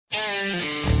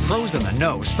Pros in the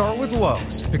know start with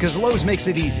Lowe's, because Lowe's makes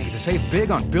it easy to save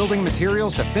big on building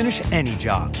materials to finish any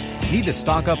job. Need to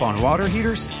stock up on water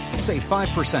heaters? Save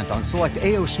 5% on select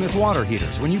A.O. Smith water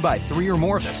heaters when you buy 3 or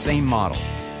more of the same model.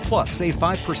 Plus, save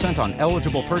 5% on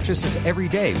eligible purchases every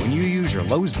day when you use your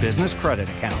Lowe's Business Credit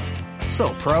account.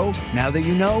 So, Pro, now that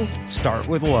you know, start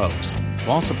with Lowe's.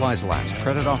 While supplies last,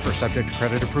 credit offer subject to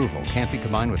credit approval. Can't be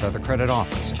combined with other credit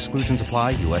offers. Exclusions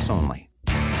apply. U.S. only.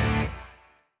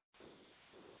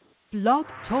 Blog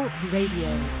Talk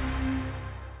Radio.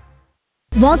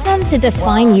 Welcome to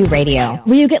Define You Radio,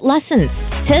 where you get lessons,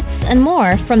 tips, and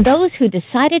more from those who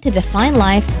decided to define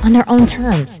life on their own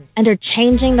terms and are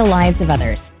changing the lives of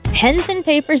others. Pens and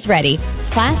papers ready.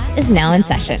 Class is now in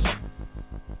session.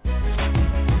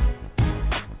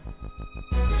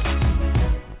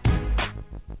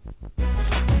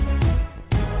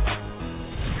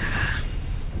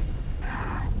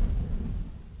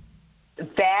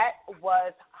 That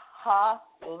was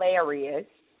hilarious.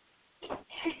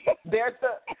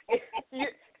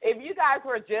 If you guys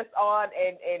were just on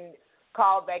and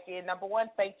called back in, number one,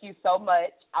 thank you so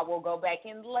much. I will go back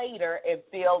in later and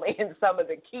fill in some of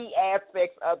the key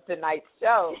aspects of tonight's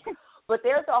show. But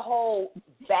there's a whole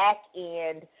back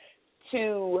end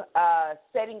to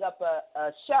setting up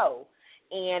a show,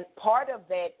 and part of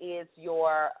that is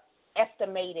your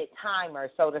estimated timer,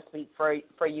 so to speak, for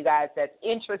you guys that's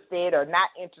interested or not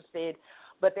interested.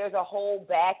 But there's a whole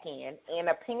back end, and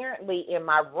apparently in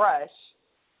my rush,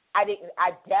 I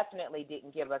definitely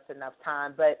didn't give us enough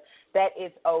time, but that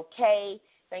is okay.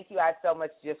 Thank you guys so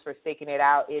much just for sticking it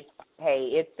out. It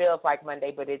feels like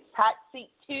Monday, but it's Hot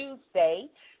Seat Tuesday.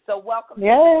 So welcome to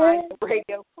the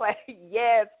Radio Class.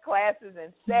 Yes, class is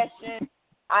in session.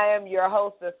 I am your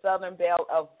host, the Southern Belle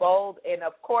of Bold, and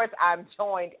of course I'm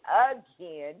joined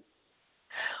again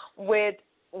with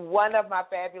one of my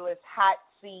fabulous hot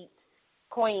seat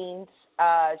queens,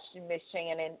 Miss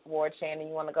Shannon Ward. Shannon,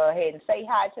 you want to go ahead and say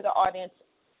hi to the audience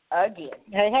again?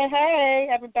 Hey,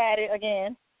 everybody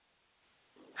again.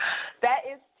 That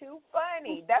is too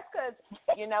funny. That's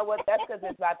because, you know what, that's because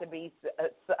it's about to be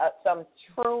some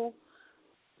true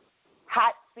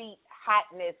hot seat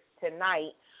hotness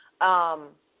tonight.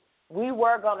 We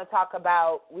were going to talk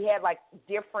about, we had like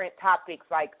different topics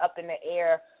like up in the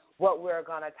air, what we're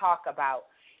going to talk about.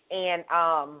 And,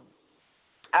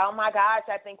 oh my gosh,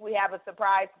 I think we have a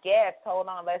surprise guest. Hold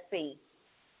on, let's see.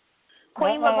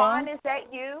 Queen LaVon, is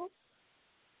that you?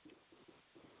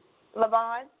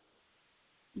 LaVon?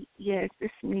 Yes,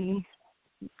 it's me.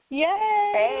 Yay!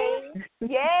 Hey,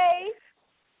 yay!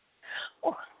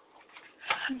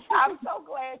 I'm so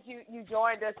glad you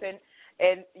joined us,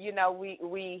 and you know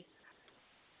we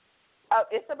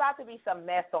it's about to be some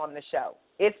mess on the show.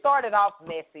 It started off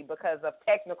messy because of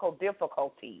technical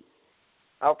difficulties.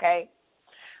 Okay,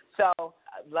 so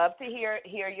I'd love to hear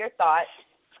your thoughts.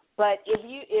 But if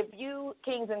you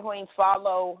Kings and Queens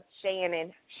follow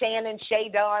Shannon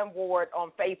Shadon Ward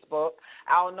on Facebook,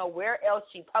 I don't know where else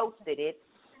she posted it.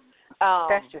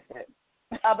 That's just it.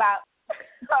 About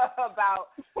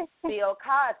Bill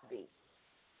Cosby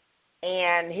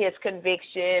and his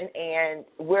conviction, and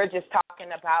we're just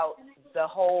talking about the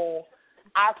whole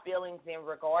our feelings in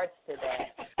regards to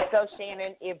that. So,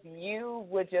 Shannon, if you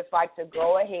would just like to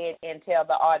go ahead and tell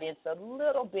the audience a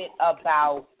little bit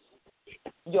about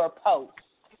your post.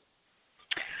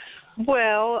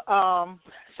 Well,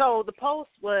 so the post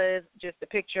was just a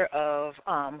picture of,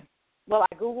 I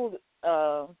Googled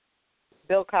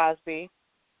Bill Cosby,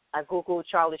 I Googled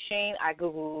Charlie Sheen, I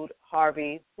Googled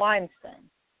Harvey Weinstein.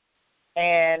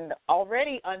 And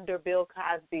already under Bill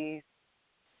Cosby's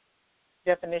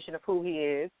definition of who he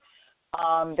is,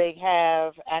 they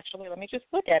have, actually, let me just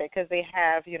look at it, because they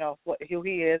have, who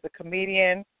he is, a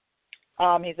comedian.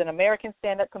 He's an American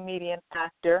stand-up comedian,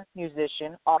 actor,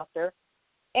 musician, author,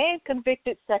 and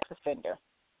convicted sex offender.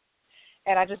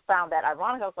 And I just found that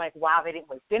ironic. I was like, wow, they didn't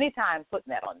waste any time putting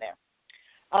that on there.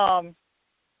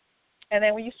 And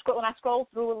then when I scroll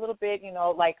through a little bit,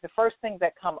 like the first things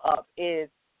that come up is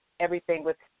everything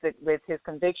with his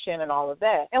conviction and all of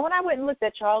that. And when I went and looked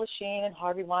at Charlie Sheen and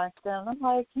Harvey Weinstein, I'm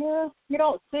like, yeah, you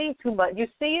don't see too much. You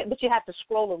see it, but you have to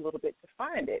scroll a little bit to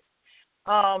find it.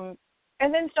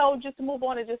 And then so just to move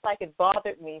on, it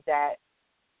bothered me that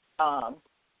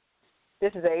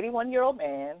this is an 81-year-old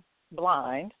man,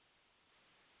 blind.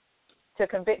 To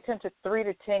convict him to 3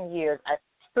 to 10 years,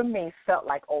 for me, felt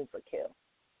like overkill.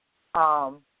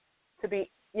 To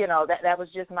be, that was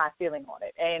just my feeling on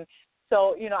it. And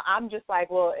so, I'm just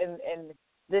like, well, in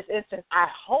this instance, I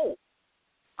hope,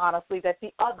 honestly, that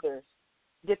the others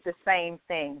get the same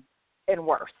thing and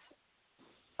worse.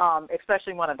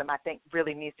 Especially one of them, I think,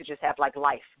 really needs to just have, like,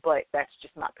 life. But that's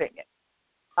just my opinion.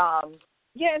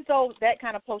 Yeah, and so that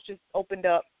kind of post just opened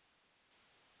up,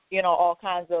 you know, all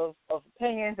kinds of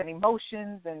opinions and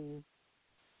emotions and,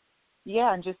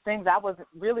 yeah, and just things I was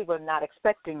not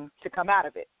expecting to come out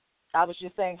of it. I was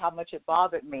just saying how much it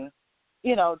bothered me,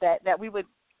 you know, that we would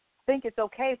think it's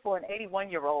okay for an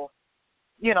 81-year-old,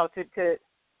 you know, to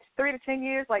 3 to 10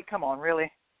 years. Like, come on,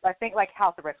 really? I think, like,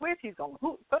 house arrest. Where's he going?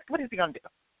 What is he going to do?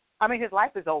 I mean, his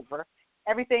life is over.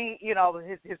 Everything, you know,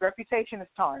 his reputation is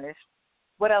tarnished.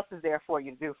 What else is there for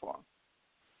you to do for him?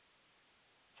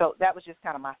 So that was just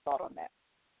kind of my thought on that.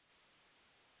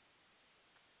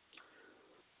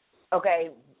 Okay,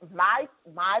 my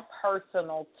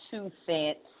personal 2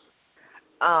 cents,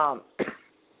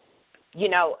 you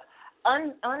know,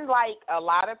 unlike a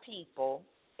lot of people,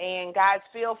 and guys,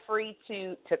 feel free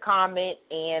to comment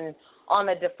and on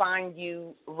the Define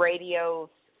You Radio's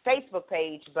Facebook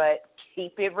page, but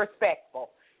keep it respectful.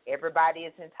 Everybody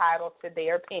is entitled to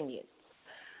their opinions.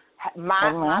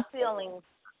 My feelings,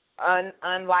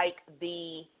 unlike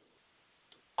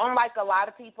a lot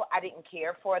of people, I didn't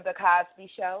care for the Cosby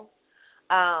Show.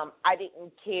 I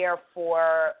didn't care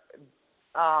for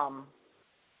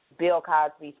Bill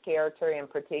Cosby's character in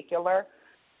particular,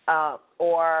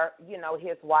 or, you know,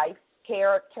 his wife's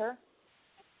character,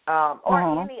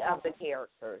 or any of the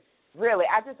characters. Really,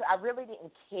 I really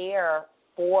didn't care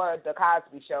for the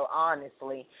Cosby Show,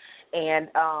 honestly, and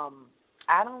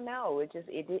I don't know. It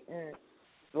didn't,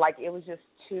 like, it was just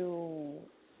too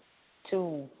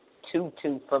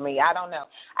for me. I don't know.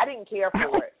 I didn't care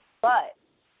for it, but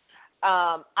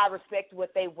I respect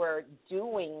what they were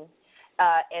doing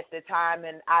at the time,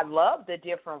 and I loved The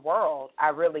Different World. I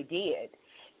really did.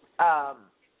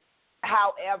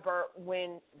 However,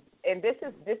 and this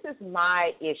is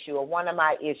my issue, or one of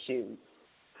my issues,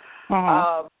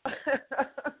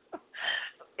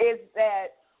 is that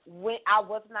when I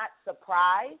was not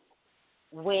surprised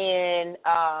when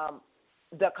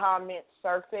the comments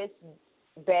surfaced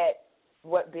that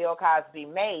what Bill Cosby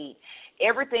made.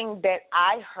 Everything that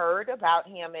I heard about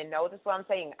him, and notice what I'm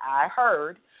saying,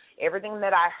 everything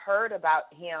that I heard about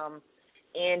him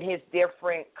and his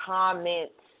different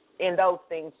comments and those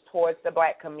things towards the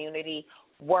black community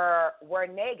were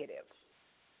negative.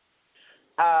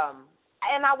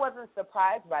 And I wasn't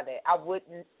surprised by that. I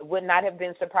would not have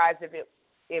been surprised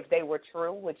if they were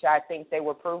true, which I think they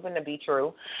were proven to be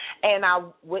true, and I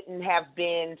wouldn't have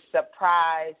been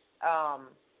surprised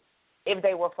if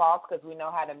they were false, because we know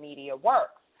how the media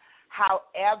works.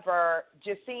 However,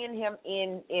 just seeing him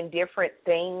in different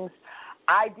things,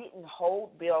 I didn't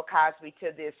hold Bill Cosby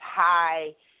to this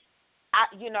high.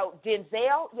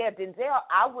 Denzel,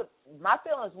 my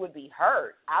feelings would be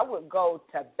hurt. I would go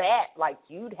to bat, like,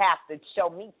 you'd have to show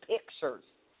me pictures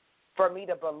for me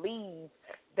to believe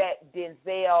that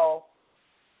Denzel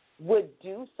would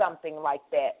do something like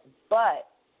that. But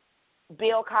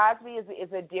Bill Cosby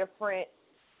is a different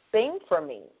thing for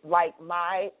me. Like,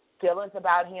 my feelings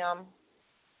about him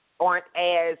aren't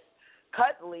as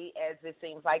cuddly as it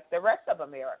seems like the rest of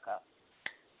America.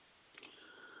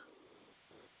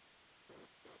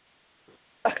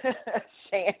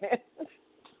 Shannon,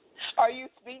 are you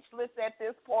speechless at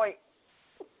this point?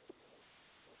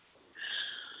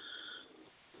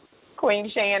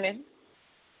 Queen Shannon?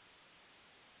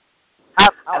 I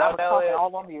was talking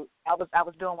all on mute. I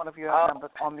was doing one of your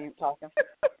numbers on mute talking.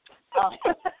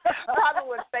 Probably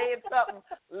was saying something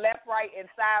left, right, and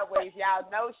sideways. Y'all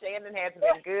know Shannon has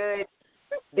been good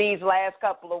these last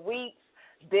couple of weeks.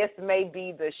 This may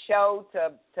be the show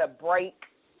to break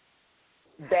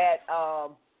that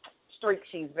streak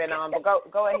she's been on. But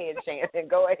go ahead, Shannon.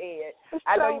 Go ahead.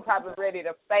 I know you're probably ready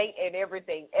to faint and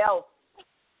everything else.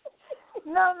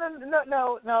 No.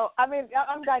 I mean,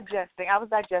 I'm digesting. I was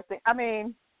digesting. I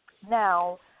mean,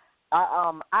 now,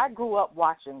 I grew up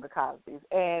watching the Cosbys,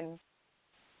 and,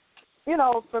 you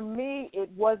know, for me, it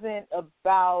wasn't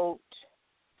about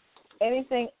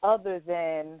anything other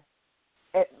than,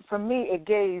 for me, it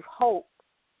gave hope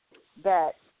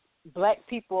that black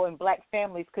people and black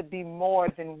families could be more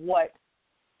than what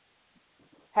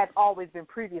had always been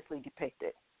previously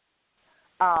depicted.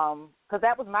 Because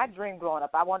that was my dream growing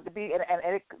up. I wanted to be,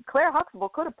 and Claire Huxtable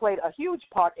could have played a huge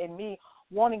part in me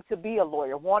wanting to be a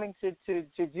lawyer, wanting to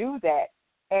do that.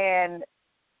 And,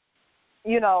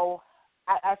 you know,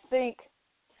 I think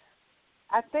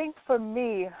for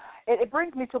me, it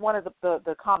brings me to one of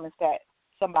the comments that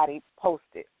somebody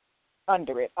posted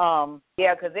under it.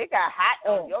 Yeah, because it got hot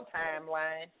on your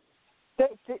timeline.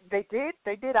 They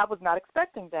did. I was not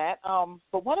expecting that.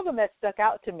 But one of them that stuck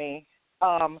out to me,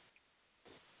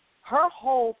 her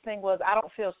whole thing was, I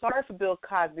don't feel sorry for Bill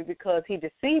Cosby because he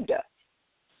deceived us.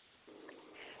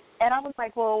 And I was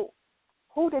like, well,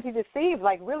 who did he deceive?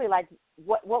 Like, really, like,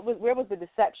 where was the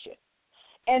deception?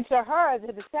 And to her,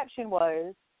 the deception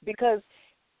was because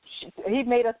he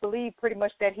made us believe pretty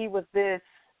much that he was this,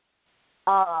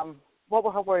 what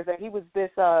were her words? That he was this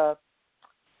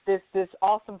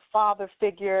awesome father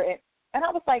figure. And I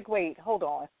was like, wait, hold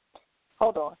on.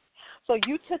 So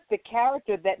you took the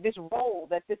character, that this role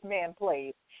that this man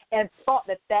played, and thought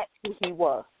that that's who he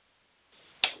was.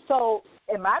 So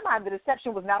in my mind, the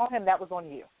deception was not on him, that was on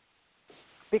you.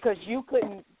 Because you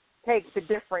couldn't take the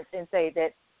difference and say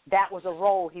that that was a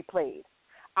role he played.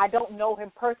 I don't know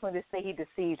him personally to say he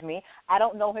deceived me. I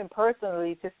don't know him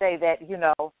personally to say that, you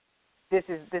know, this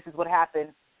is what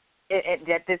happened,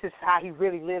 that this is how he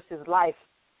really lives his life,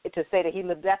 to say that he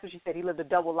lived, that's what she said, he lived a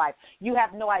double life. You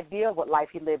have no idea what life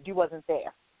he lived. You wasn't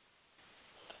there.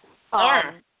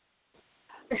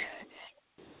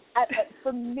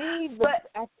 For me,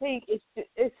 I think it's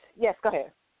yes, go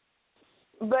ahead.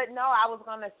 But no, I was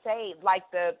going to say, like,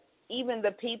 even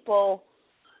the people,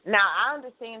 now I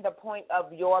understand the point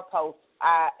of your post,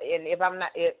 and if I'm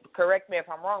not, correct me if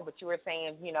I'm wrong, but you were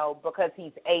saying, you know, because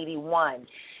he's 81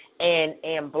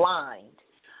 and blind.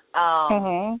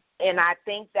 And I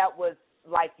think that was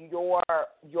like your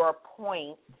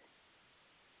point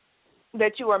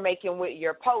that you were making with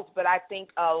your post, but I think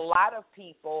a lot of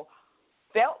people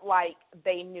felt like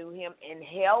they knew him and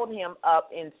held him up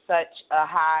in such a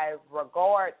high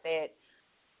regard that,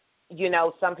 you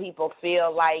know, some people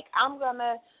feel like I'm going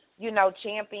to, you know,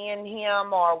 champion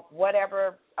him or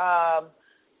whatever,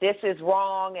 this is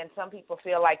wrong, and some people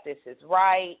feel like this is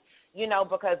right, you know,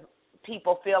 because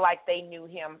people feel like they knew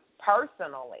him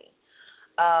personally,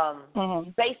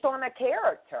 based on a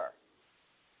character.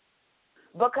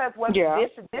 Because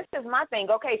this is my thing.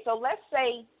 Okay, so let's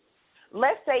say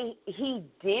he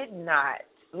did not.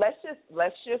 Let's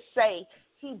just say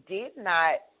he did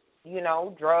not, you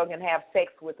know, drug and have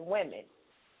sex with women.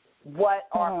 What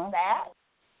are facts?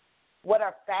 What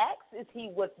are facts is he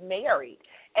was married,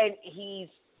 and he's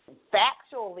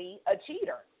factually a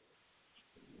cheater.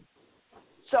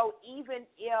 So even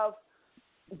if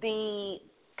the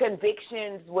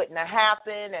convictions wouldn't have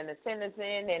happened and the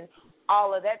sentencing and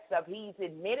all of that stuff, he's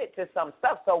admitted to some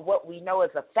stuff. So what we know is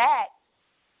a fact,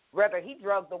 whether he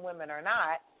drugged the women or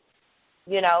not,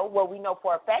 you know, what we know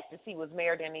for a fact is he was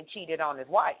married and he cheated on his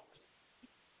wife.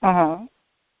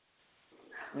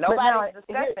 Nobody's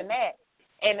discussing that.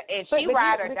 And she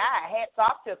ride or die. Hats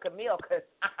off to Camille, because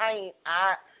I ain't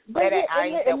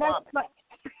that woman.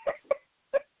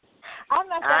 I'm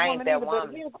not that woman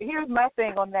either, but here's my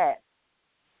thing on that.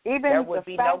 Even there would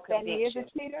be no that he is a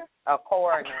cheater? A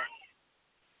coroner.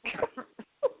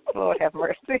 Lord have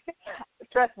mercy.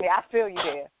 Trust me, I feel you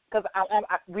there. Because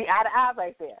we eye to eye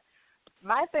right there.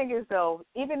 My thing is, though,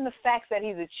 even the fact that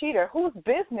he's a cheater, whose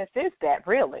business is that,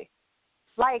 really?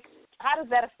 Like, how does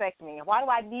that affect me? Why do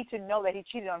I need to know that he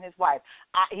cheated on his wife?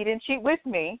 He didn't cheat with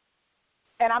me,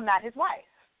 and I'm not his wife.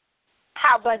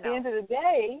 But at the end of the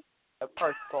day, the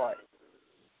first part.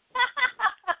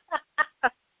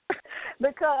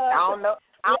 Because I don't know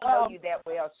you that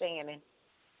well, Shannon.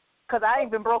 Because I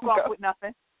ain't been broke off with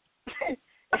nothing.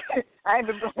 I ain't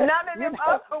been broke. None of them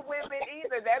other women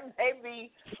either. That may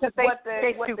be what the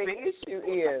issue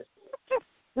is.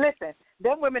 Listen,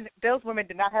 those women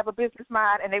did not have a business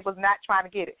mind, and they was not trying to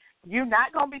get it. You're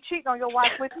not gonna be cheating on your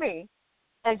wife with me,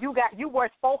 and you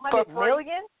worth $400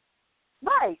 million.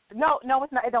 Right? No,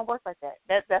 it's not. It don't work like that.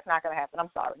 That's not gonna happen. I'm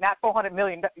sorry. Not $400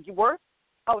 million. You worth?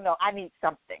 Oh no, I need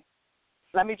something.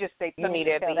 Let me just say, tell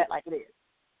that like it is.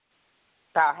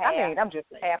 About half. I mean, I'm just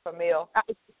saying. $500,000.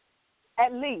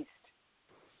 At least.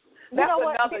 That's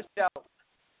another show.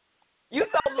 You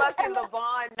so lucky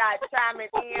LaVon not chiming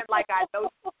in like I know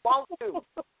you want to.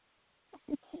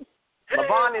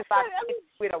 LaVon is like,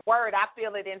 with a word, I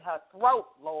feel it in her throat,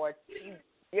 Lord.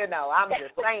 You know, I'm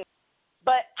just saying.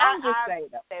 But I'm just saying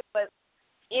that. But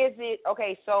is it,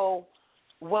 okay, so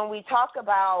when we talk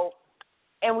about,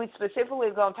 and we specifically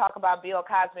going to talk about Bill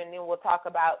Cosby, and then we'll talk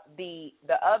about the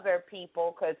other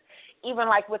people, because even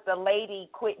like with the lady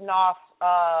quitting off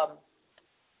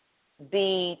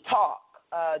the talk,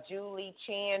 Julie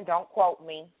Chen, don't quote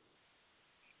me,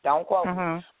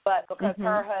 but because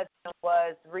her husband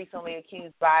was recently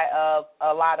accused of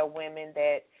a lot of women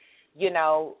that, you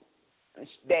know,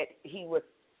 that he was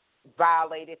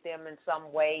violated them in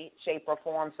some way, shape, or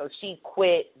form. So she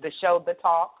quit the show The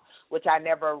Talk, which I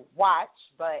never watched,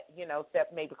 but, you know,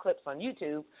 except maybe clips on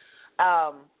YouTube.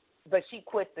 But she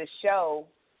quit the show,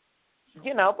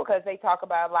 you know, because they talk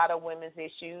about a lot of women's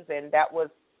issues, and that was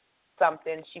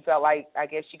something she felt like, I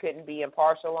guess she couldn't be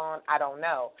impartial on. I don't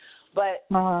know. But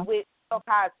with Bill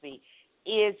Cosby,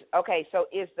 is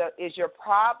your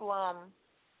problem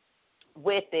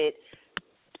with it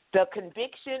the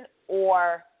conviction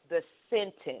or the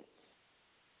sentence?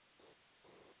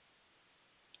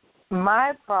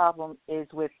 My problem is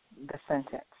with the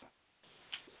sentence.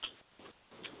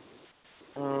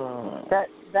 That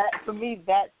for me,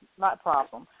 that's my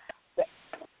problem.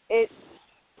 The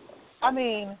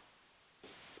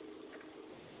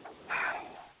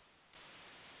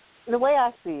way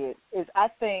I see it is, I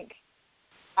think,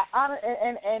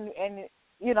 and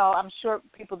you know, I'm sure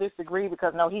people disagree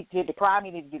because no, he did the crime,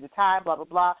 he needed to do the time, blah blah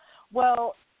blah.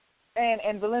 Well,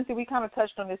 and Valencia, we kind of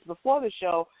touched on this before the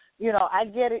show. You know, I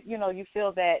get it. You know, you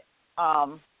feel that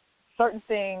certain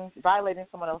things, violating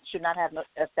someone else, should not have a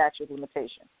statute of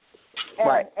limitation.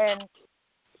 Right. And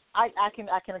I can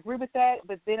agree with that,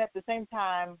 but then at the same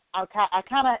time, I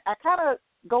kind of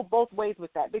go both ways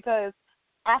with that, because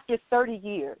after 30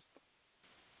 years,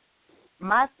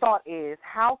 my thought is,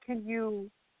 how can you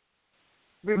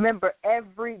remember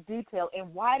every detail,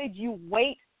 and why did you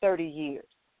wait 30 years?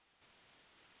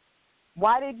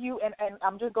 Why did you, and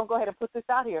I'm just going to go ahead and put this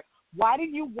out here, why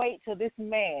did you wait till this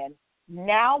man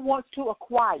now wants to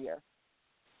acquire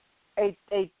a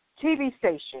TV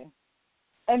station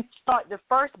and start the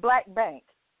first black bank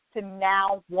to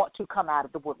now want to come out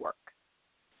of the woodwork?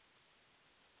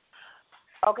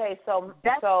 Okay, so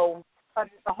that's a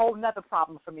whole nother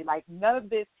problem for me. Like, none of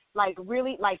this, like,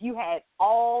 really, like, you had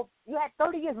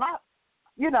 30 years.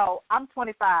 I'm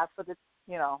 25 for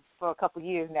a couple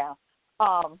years now.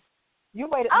 You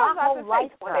waited my whole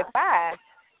life. 25.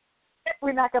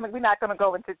 We're not gonna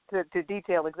go into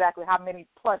detail exactly how many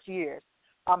plus years,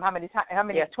 how many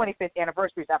 25th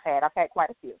anniversaries I've had. I've had quite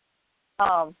a few.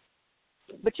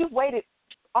 But you've waited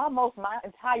almost my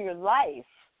entire life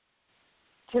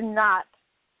to not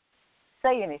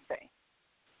say anything.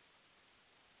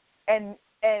 And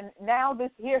now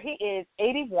here he is,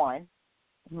 81.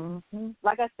 Mm-hmm.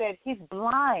 Like I said, he's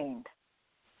blind.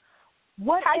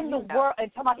 What in the world?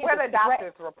 And where the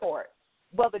doctor's report?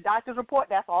 Well, the doctor's report,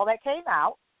 that's all that came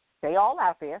out. They all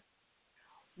out there.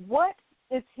 What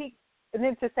is he? And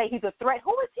then to say he's a threat.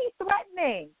 Who is he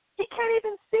threatening? He can't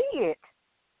even see it.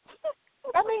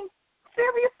 I mean,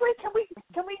 seriously, can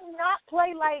we not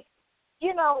play like,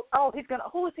 you know? Oh,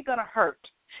 who is he gonna hurt?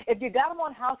 If you got him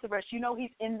on house arrest, you know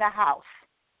he's in the house.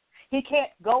 He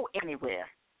can't go anywhere.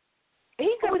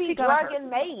 He could be drugging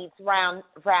maids round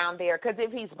there, because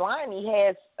if he's blind, he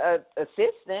has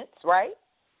assistants, right?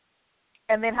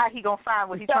 And then how he gonna find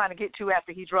what he's trying to get to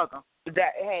after he drug them?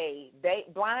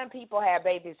 Blind people have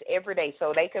babies every day,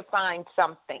 so they could find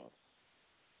something.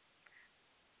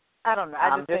 I don't know.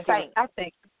 I feel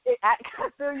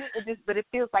you. But it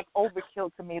feels like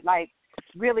overkill to me. Like,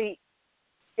 really,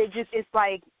 it's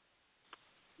like,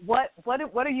 what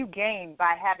do you gain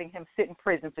by having him sit in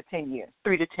prison for 10 years,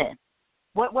 3 to 10?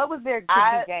 What was there to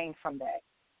be gained from that?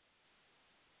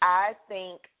 I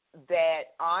think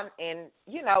that I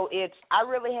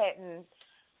really hadn't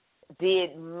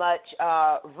did much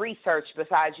research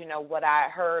besides, what I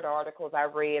heard, articles I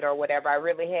read or whatever. I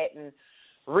really hadn't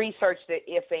researched the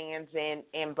ifs, ands,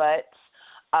 and buts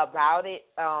about it.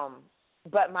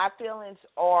 But my feelings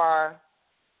are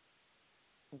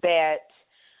that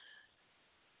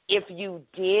if you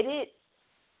did it,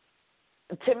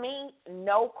 to me,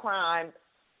 no crime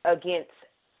against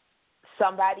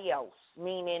somebody else,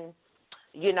 meaning,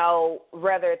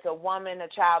 whether it's a woman, a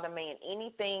child, a man,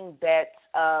 anything that's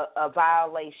a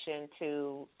violation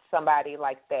to somebody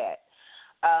like that.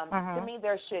 To me,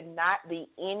 there should not be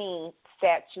any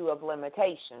statute of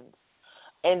limitations.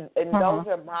 And those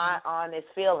are my honest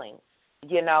feelings,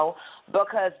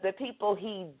 because the people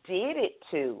he did it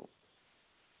to,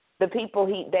 they're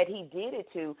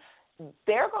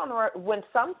going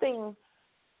to,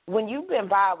 when you've been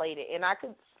violated, and I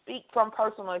can speak from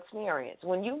personal experience,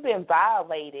 when you've been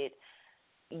violated,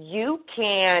 you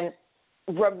can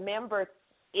remember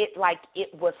it like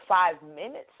it was 5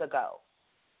 minutes ago,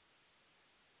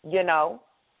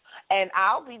 And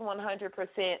I'll be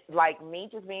 100%, like me,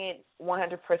 just being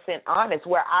 100% honest,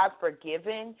 where I've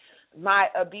forgiven my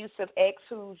abusive ex,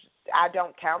 I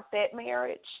don't count that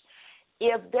marriage.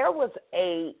 If there was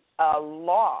a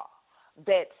law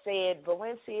that said,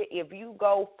 Valencia, if you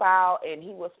go file and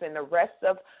he will spend the rest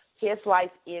of his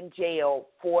life in jail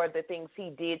for the things he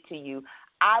did to you,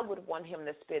 I would want him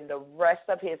to spend the rest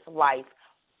of his life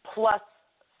plus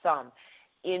some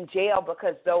in jail,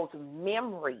 because those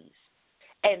memories,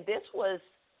 and this was,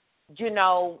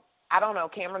 I don't know,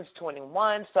 Cameron's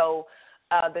 21, so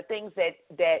the things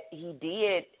that he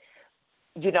did,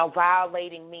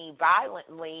 violating me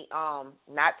violently,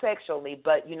 not sexually,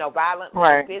 but, violently,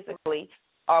 right. physically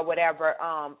or whatever.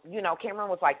 Cameron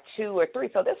was like 2 or 3.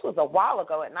 So this was a while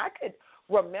ago, and I could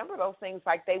remember those things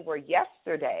like they were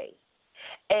yesterday.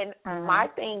 And my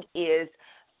thing is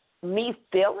me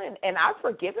feeling, and I've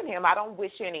forgiven him. I don't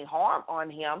wish any harm on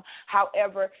him.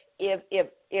 However, if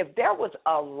there was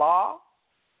a law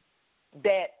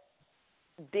that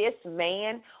this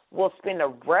man will spend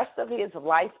the rest of his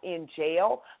life in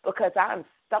jail because I'm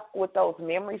stuck with those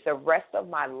memories the rest of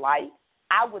my life,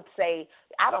 I would say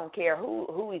I don't care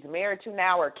who he's married to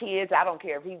now or kids. I don't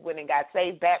care if he went and got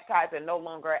saved, baptized, and no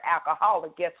longer an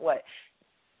alcoholic. Guess what?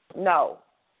 No.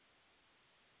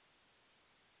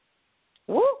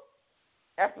 Woo.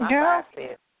 That's my 5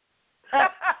 cents.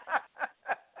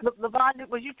 LaVon,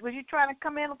 was you trying to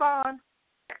come in, LaVon?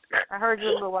 I heard you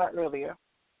a little while earlier.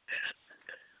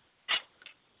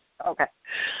 Okay.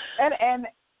 And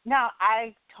now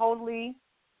I totally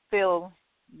feel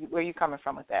where you're coming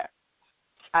from with that.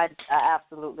 I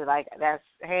absolutely like it. That's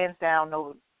hands down.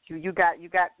 No, you got me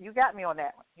on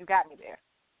that one. You got me there.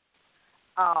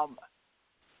 I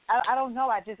don't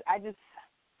know.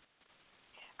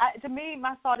 To me,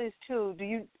 my thought is too.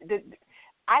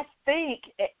 I think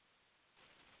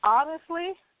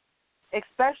honestly,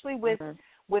 especially with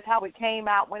how it came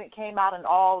out, when it came out, and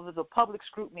all of the public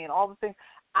scrutiny and all the things,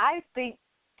 I think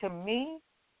to me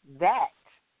that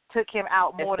took him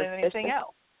out more than anything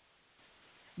else.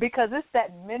 Because it's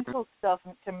that mental stuff,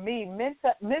 to me,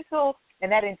 mental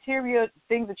and that interior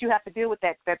things that you have to deal with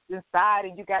that's inside,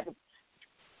 and you got to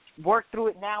work through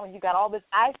it now, and you got all this.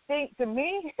 I think, to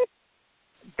me,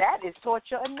 that is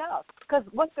torture enough. Because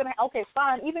okay,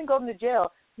 fine, even going to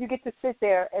jail, you get to sit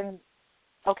there and,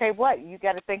 okay, what? You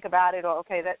got to think about it, or,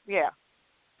 okay, yeah.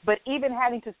 But even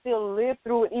having to still live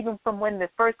through it, even from when the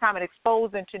first time it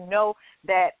exposed, and to know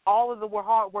that all of the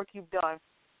hard work you've done,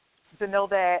 to know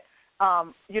that,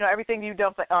 everything you've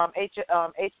done for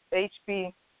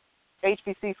HBC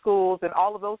schools and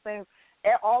all of those things,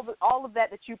 all of that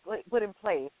you put in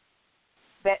place,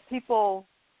 that people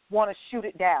want to shoot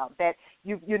it down, that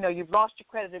you've lost your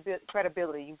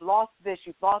credibility, you've lost this,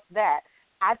 you've lost that.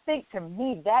 I think, to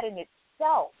me, that in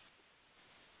itself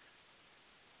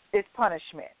is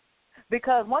punishment.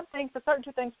 Because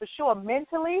two things for sure,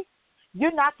 mentally, you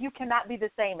cannot be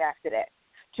the same after that.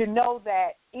 To know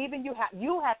that even you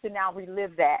have to now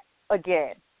relive that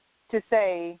again, to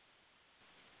say,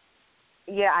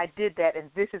 yeah, I did that, and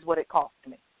this is what it cost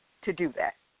me to do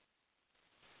that.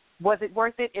 Was it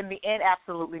worth it? In the end,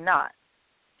 absolutely not.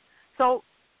 So,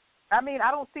 I mean,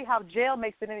 I don't see how jail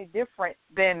makes it any different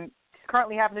than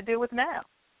currently having to deal with now.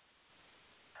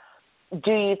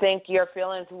 Do you think your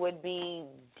feelings would be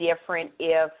different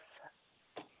if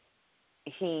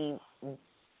he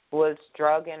was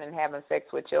drugging and having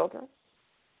sex with children?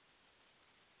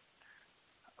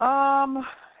 Probably.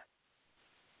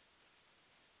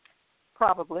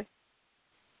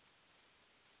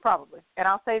 And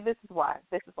I'll say this is why.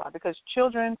 Because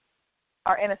children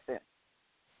are innocent.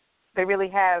 They really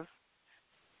have,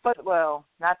 but, well,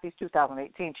 not these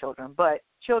 2018 children, but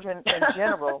children in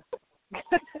general.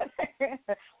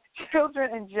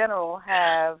 Children in general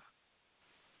have,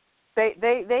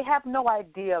 they have no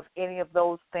idea of any of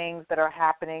those things that are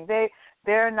happening.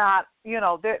 They're not,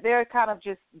 they're kind of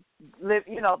just live,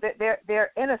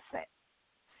 they're innocent.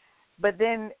 But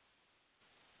then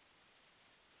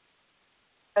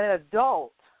an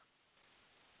adult,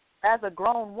 as a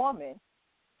grown woman,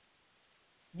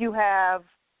 you have,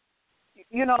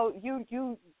 you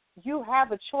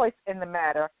have a choice in the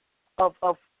matter of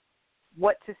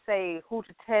what to say, who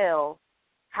to tell,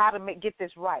 how to get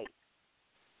this right.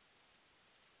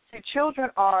 See, children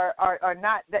are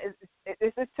not.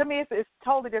 To me, it's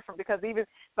totally different, because even,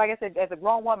 like I said, as a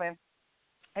grown woman,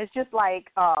 it's just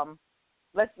like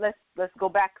let's go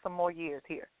back some more years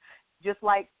here. Just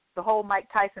like the whole Mike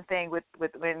Tyson thing with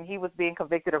when he was being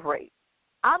convicted of rape.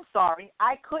 I'm sorry,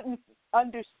 I couldn't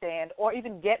understand or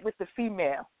even get with the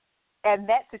female in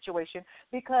that situation,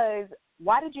 because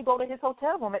why did you go to his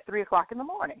hotel room at 3:00 in the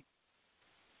morning?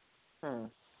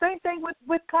 Same thing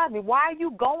with Cosby. Why are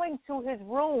you going to his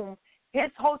room,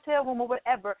 his hotel room or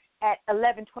whatever, at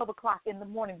 11, 12 o'clock in the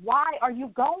morning? Why are you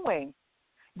going?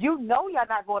 You know you're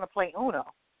not going to play Uno.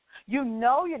 You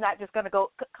know you're not just going to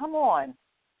go. Come on.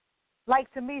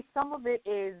 Like, to me, some of it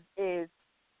is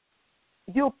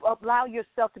you allow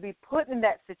yourself to be put in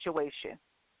that situation.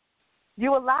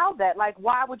 You allow that. Like,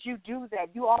 why would you do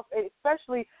that? You all,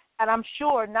 especially, and I'm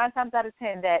sure 9 times out of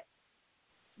 10 that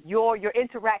your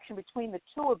interaction between the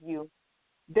two of you,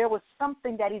 there was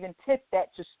something that even tipped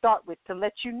that to start with, to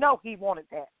let you know he wanted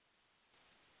that.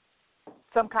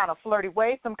 some kind of flirty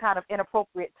way, some kind of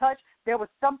inappropriate touch. There was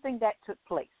something that took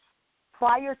place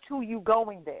prior to you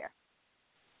going there.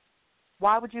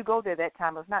 Why would you go there that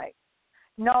time of night?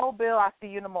 No, Bill, I'll see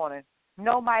you in the morning.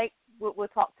 No, Mike, we'll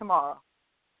talk tomorrow.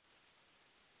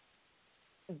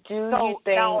 Do you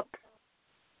think... Now,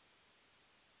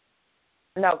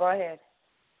 no, go ahead.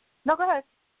 No, go ahead.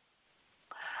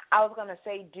 I was going to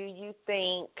say, do you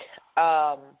think,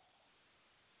 because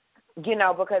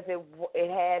it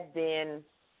had been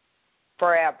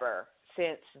forever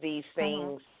since these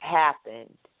things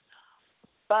happened,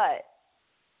 but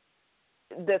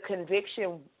the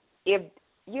conviction, if,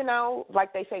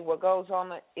 like they say, what goes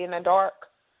on in the dark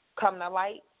come to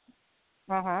light,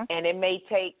 and it may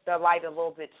take the light a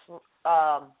little bit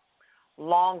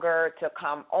longer to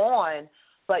come on,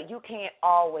 but you can't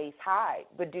always hide.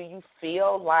 But do you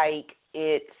feel like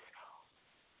it's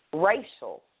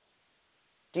racial?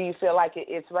 Do you feel like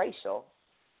it's racial?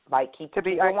 Like, keep it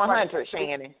 100,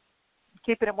 Shannon.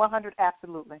 Keep it at 100,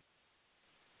 absolutely.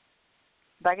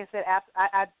 Like I said,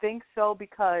 I think so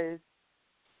because,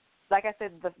 like I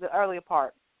said, the earlier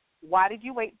part, why did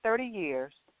you wait 30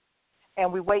 years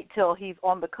and we wait till he's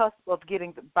on the cusp of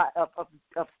getting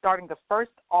of starting the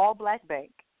first all-black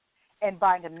bank and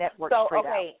buying a network straight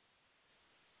out?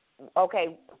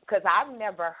 Okay, because I've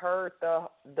never heard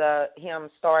the him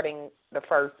starting the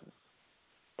first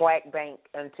black bank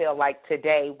until like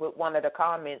today with one of the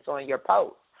comments on your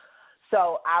post.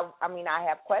 So I mean I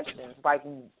have questions like,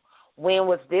 when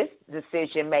was this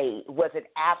decision made? Was it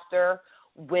after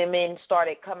women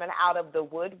started coming out of the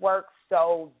woodwork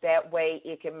so that way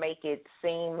it can make it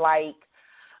seem like,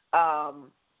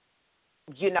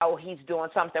 he's doing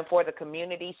something for the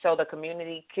community so the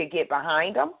community could get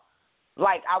behind him?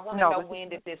 Like, I want to know, when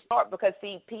did this start? Because,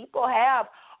 see, people have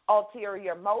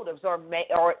ulterior motives, or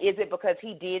is it because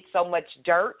he did so much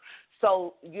dirt?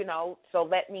 So, so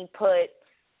let me put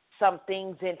some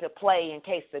things into play in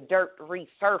case the dirt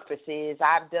resurfaces.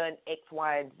 I've done X,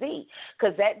 Y, and Z.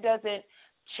 Because that doesn't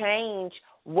change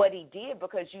what he did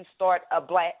because you start a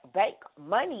black bank.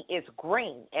 Money is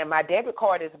green, and my debit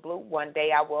card is blue. One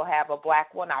day I will have a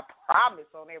black one, I promise,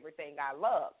 on everything I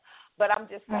love. But I'm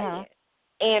just saying.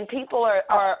 And people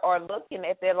are looking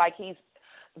at it like he's,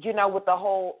 with the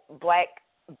whole black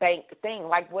bank thing.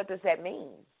 Like, what does that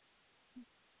mean?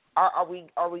 Are we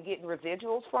getting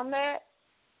residuals from that?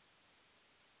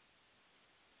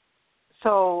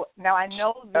 So now I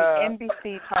know the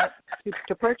NBC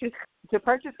to purchase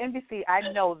NBC.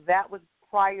 I know that was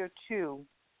prior to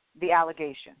the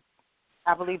allegation.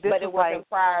 I believe this. But it wasn't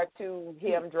prior to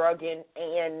him drugging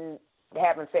and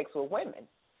having sex with women.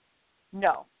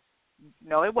 No,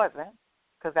 it wasn't,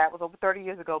 because that was over 30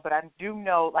 years ago. But I do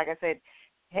know, like I said,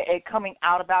 it coming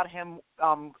out about him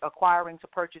acquiring to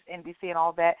purchase NBC and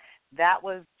all that. That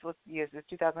was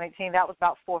 2018. That was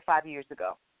about 4 or 5 years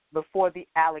ago. Before the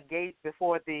allegation,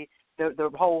 before the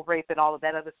whole rape and all of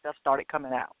that other stuff started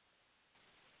coming out.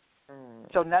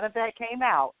 So none of that came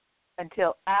out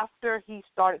until after he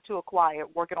started to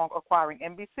working on acquiring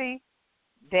NBC.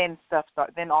 Then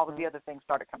then all of the other things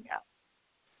started coming out.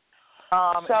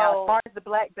 Now, as far as the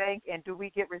black bank and do we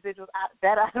get residuals out,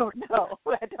 that I don't know.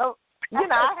 I don't.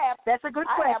 That's a good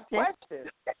question. I have questions.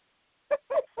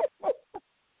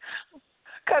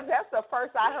 Because that's the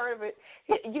first I heard of it,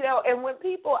 and when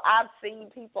I've seen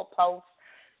people post,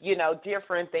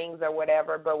 different things or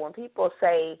whatever, but when people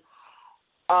say,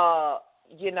 about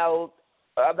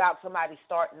somebody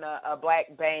starting a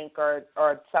black bank or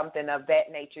something of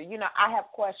that nature, I have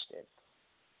questions.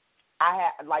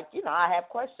 I have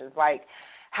questions like,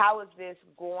 how is this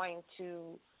going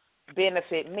to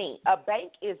benefit me? A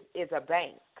bank is a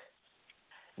bank,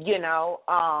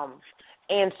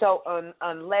 and so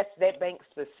unless that bank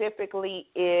specifically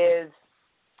is,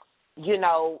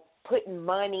 putting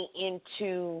money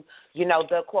into,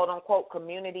 the quote-unquote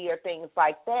community or things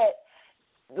like that,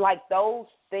 like those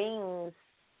things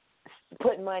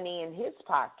put money in his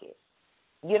pocket,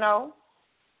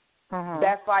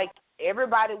 That's like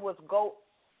everybody was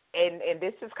and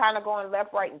this is kind of going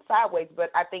left, right, and sideways,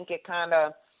 but I think it kind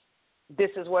of,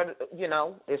 this is where,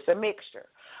 it's a mixture.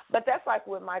 But that's like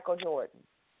with Michael Jordan.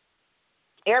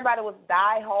 Everybody was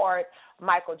diehard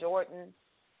Michael Jordan,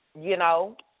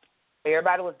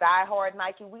 Everybody was diehard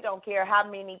Nike. We don't care how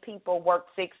many people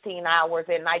worked 16 hours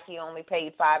and Nike only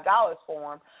paid $5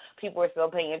 for them. People were still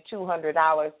paying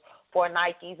 $200 for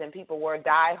Nikes, and people were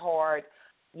diehard,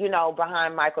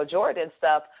 behind Michael Jordan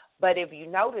stuff. But if you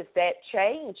notice, that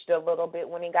changed a little bit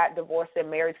when he got divorced and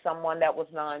married someone that was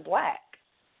non-black.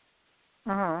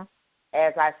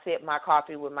 As I sip my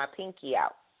coffee with my pinky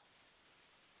out.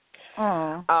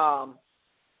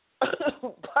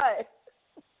 But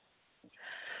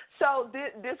So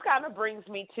this kind of brings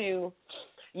me to,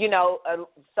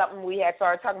 something we had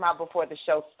started talking about before the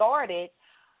show started,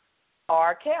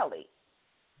 R. Kelly.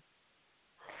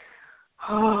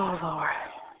 Oh, Lord.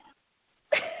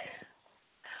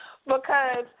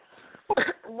 Because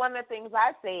one of the things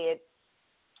I said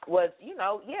was,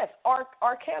 yes, R.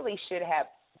 Kelly should have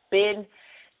been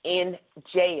in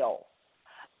jail.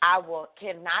 I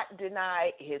cannot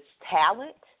deny his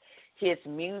talent, his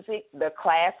music, the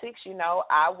classics.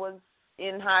 I was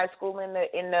in high school in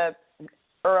the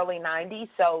early 90s,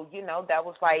 so, that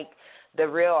was like the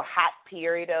real hot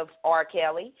period of R.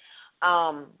 Kelly.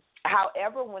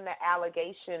 However, when the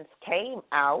allegations came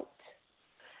out,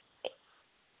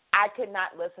 I could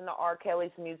not listen to R.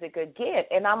 Kelly's music again.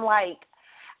 And I'm like,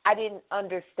 I didn't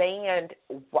understand.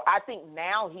 I think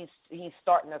now he's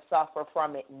starting to suffer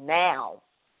from it now.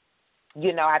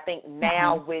 I think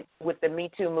now with the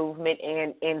Me Too movement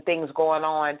and things going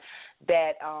on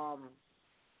that,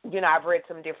 I've read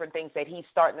some different things that he's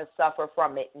starting to suffer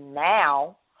from it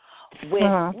now. With,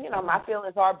 my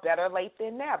feelings are better late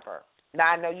than never.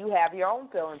 Now, I know you have your own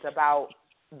feelings about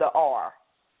the R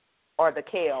or the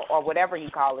Kel or whatever you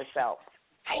call yourself.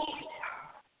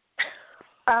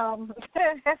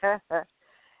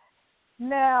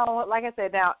 Now, like I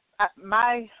said,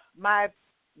 my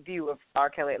view of R.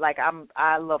 Kelly,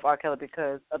 I love R. Kelly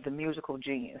because of the musical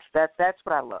genius. That's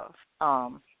what I love. I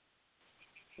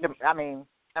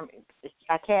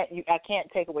can't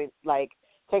take away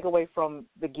from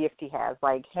the gift he has.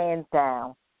 Like, hands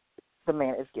down, the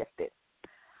man is gifted.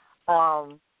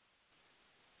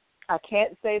 I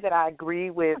can't say that I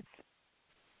agree with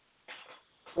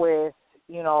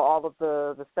all of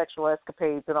the sexual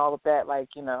escapades and all of that. I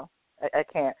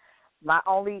can't. My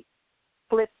only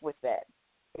flip with that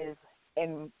is,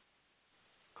 and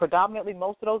predominantly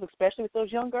most of those, especially with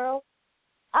those young girls,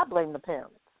 I blame the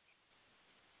parents.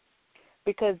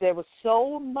 Because they were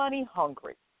so money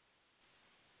hungry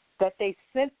that they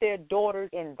sent their daughters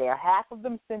in there. Half of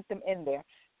them sent them in there.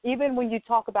 Even when you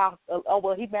talk about,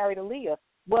 he married Aaliyah.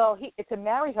 Well, to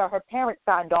marry her, her parents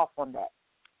signed off on that.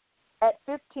 At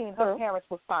 15, her parents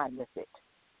were fine with it.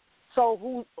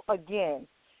 So,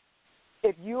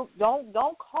 if you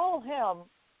don't call him,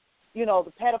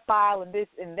 the pedophile and this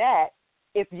and that,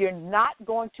 if you're not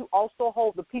going to also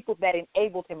hold the people that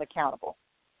enabled him accountable.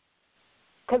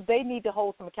 Because they need to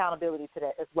hold some accountability to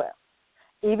that as well.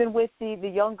 Even with the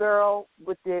young girl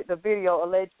with the video,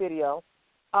 alleged video,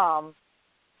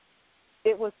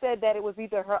 it was said that it was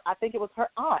either her, I think it was her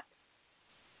aunt,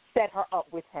 set her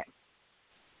up with him.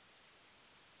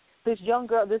 This young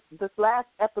girl, this last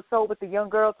episode with the young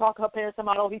girl talking to her parents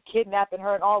about, he kidnapping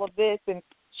her and all of this, and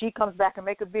she comes back and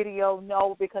make a video,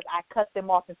 no, because I cut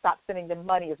them off and stopped sending them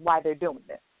money is why they're doing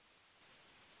this.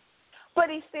 But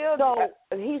he still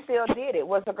did it.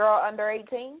 Was the girl under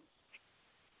 18?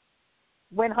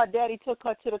 When her daddy took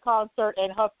her to the concert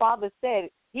and her father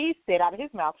he said out of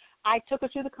his mouth, I took her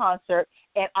to the concert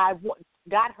and I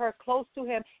got her close to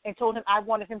him and told him I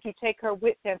wanted him to take her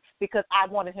with him because I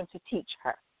wanted him to teach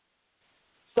her.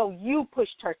 So you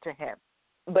pushed her to him.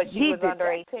 But she was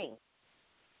under 18.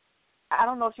 I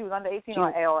don't know if she was under 18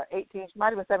 or 18. She might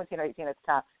have been 17 or 18 at the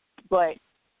time. But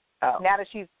now that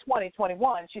she's 20,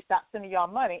 21, she stopped sending y'all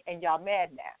money and y'all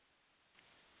mad now.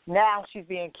 Now she's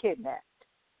being kidnapped.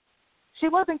 She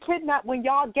wasn't kidnapped when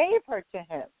y'all gave her to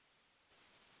him.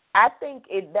 I think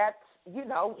that's,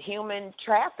 human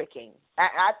trafficking.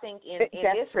 I think in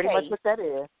that's this pretty case, much what that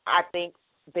is. I think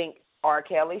R.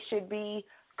 Kelly should be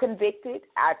convicted.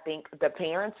 I think the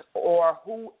parents or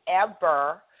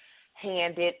whoever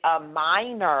handed a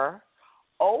minor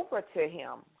over to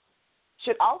him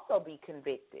should also be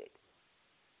convicted.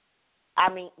 I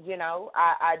mean,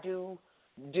 I do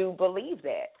believe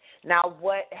that. Now,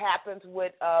 what happens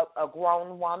with a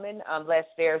grown woman, unless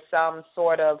there's some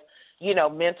sort of,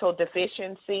 mental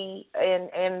deficiency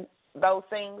and those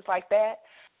things like that,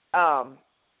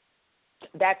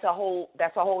 that's a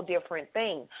whole different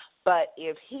thing. But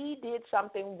if he did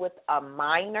something with a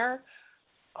minor,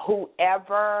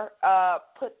 whoever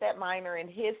put that minor in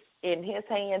his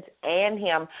hands and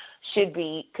him should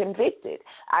be convicted.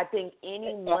 I think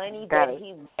any money that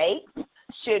he makes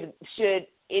shouldn't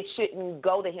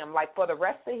go to him. Like for the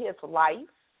rest of his life,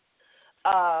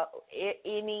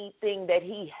 anything that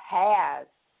he has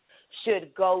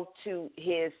should go to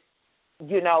his,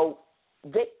 victims.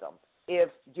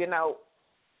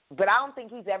 But I don't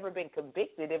think he's ever been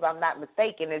convicted, if I'm not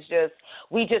mistaken. It's just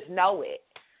we just know it,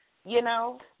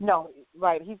 No,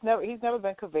 right. He's never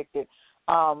been convicted.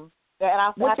 And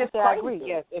I agree.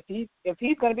 Yes, if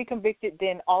he's going to be convicted,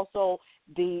 then also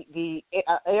the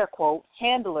air quote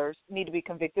handlers need to be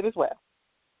convicted as well.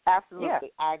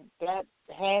 Absolutely. Yeah. That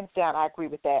hands down, I agree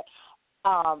with that.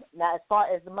 Now, as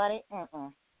far as the money,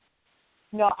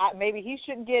 no, maybe he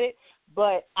shouldn't get it,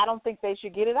 but I don't think they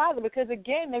should get it either because,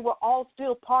 again, they were all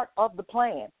still part of the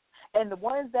plan. And the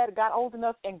ones that got old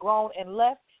enough and grown and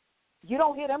left, you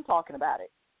don't hear them talking about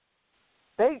it.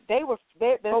 They're fine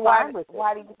with it.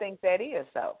 Why do you think that is,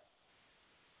 though?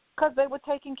 Because they were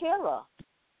taken care of.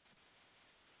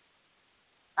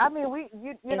 I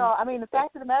mean, the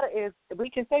fact of the matter is we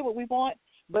can say what we want,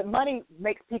 but money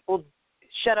makes people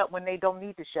shut up when they don't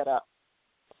need to shut up.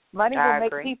 Money will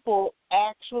make people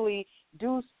actually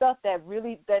do stuff that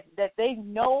really that they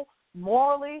know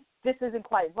morally this isn't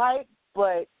quite right,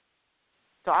 but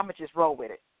so I'm gonna just roll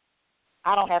with it.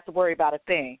 I don't have to worry about a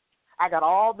thing. I got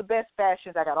all the best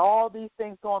fashions. I got all these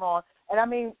things going on, and I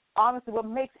mean, honestly, what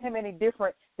makes him any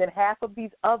different than half of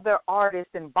these other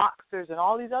artists and boxers and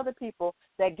all these other people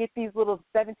that get these little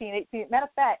 17, 18. Matter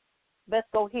of fact, let's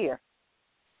go here.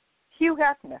 Hugh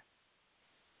Hefner,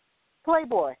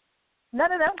 Playboy.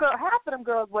 None of them girls, half of them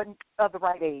girls wasn't of the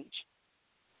right age.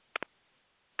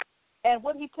 And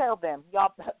what did he tell them?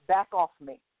 Y'all back off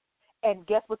me. And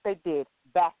guess what they did?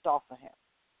 Backed off of him.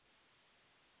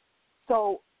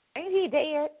 So, ain't he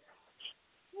dead?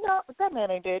 No, that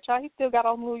man ain't dead, child. He still got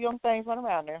all the little young things running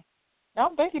around there. I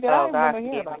don't think he did. I don't remember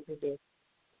hearing about him.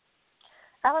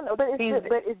 I don't know, but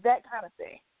it's that kind of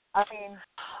thing. I mean,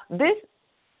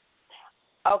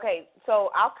 okay,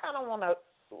 so I kind of want to.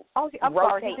 I'm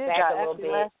sorry, he did back die a little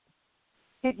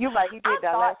bit. You're right, he did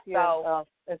die last year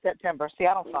in September. See,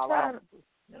 I don't follow.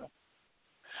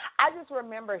 I just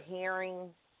remember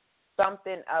hearing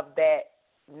something of that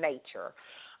nature.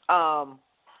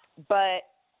 But,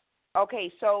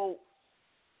 okay, so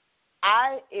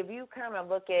if you kind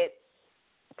of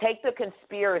take the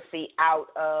conspiracy out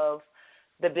of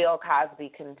the Bill Cosby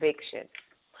conviction,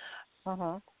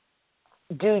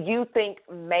 do you think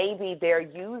maybe they're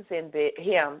using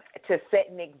him to set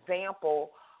an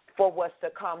example for what's to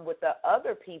come with the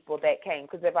other people that came?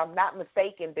 Because if I'm not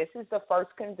mistaken, this is the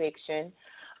first conviction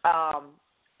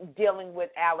dealing with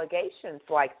allegations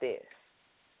like this,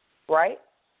 right?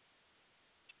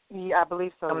 Yeah, I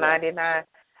believe so. I'm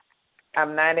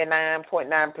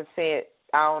 99.9%.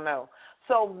 I don't know.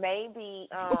 So maybe,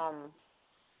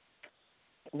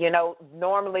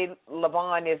 normally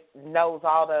Levon knows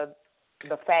all the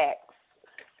facts.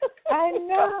 I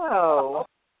know.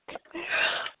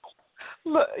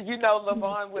 Look,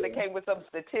 Levon would have came with some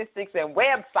statistics and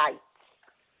websites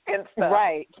and stuff.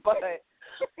 Right. But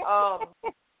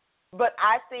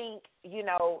I think,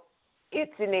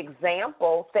 it's an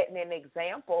example, setting an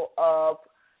example of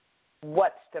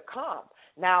what's to come.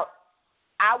 Now,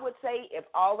 I would say if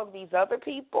all of these other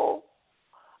people,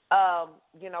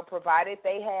 provided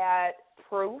they had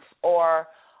proof or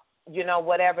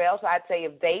whatever else, I'd say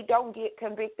if they don't get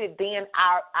convicted, then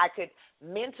I could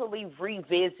mentally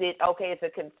revisit, okay, it's a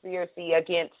conspiracy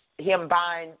against him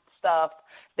buying stuff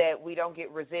that we don't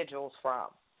get residuals from.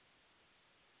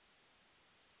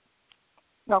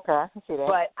 Okay, I can see that.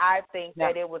 But I think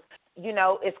that it was,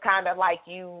 it's kind of like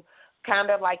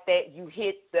that you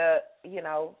hit the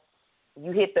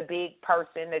big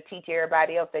person to teach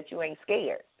everybody else that you ain't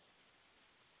scared.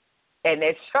 And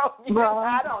that show,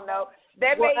 I don't know.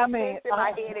 That made sense in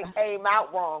my head. It came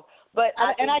out wrong, but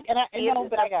I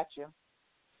got you.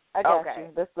 I got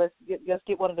you. Let's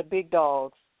get one of the big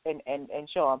dogs and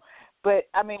show them. But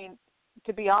I mean,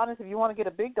 to be honest, if you want to get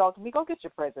a big dog, go get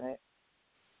your president.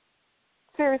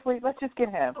 Seriously, let's just get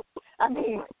him. I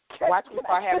mean, watch me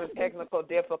start having technical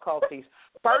difficulties.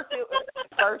 First,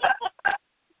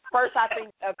 I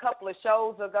think a couple of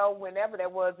shows ago, whenever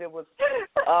that was, it was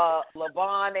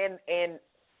Levon and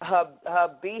her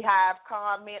beehive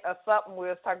comment or something we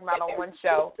was talking about on one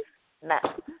show. Now,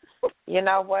 you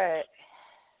know what?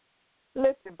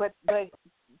 Listen, but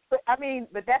I mean,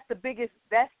 but that's the biggest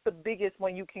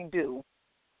one you can do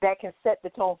that can set the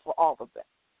tone for all of them.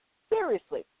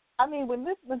 Seriously. I mean, when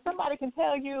somebody can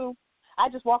tell you, I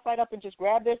just walk right up and just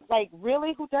grab this, like,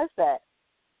 really? Who does that?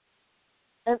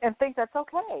 And think that's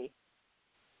okay?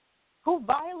 Who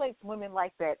violates women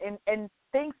like that and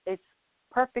thinks it's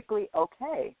perfectly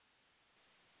okay?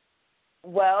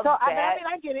 Well, so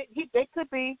I get it. They could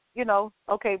be,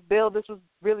 okay, Bill, this was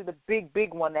really the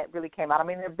big one that really came out. I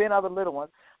mean, there have been other little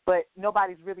ones, but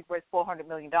nobody's really worth $400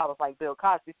 million like Bill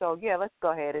Cosby. So, yeah, let's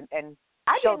go ahead and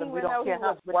show them we don't care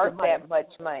how much worth that much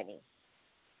money.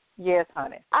 Yes,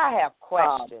 honey. I have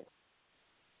questions.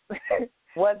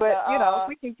 But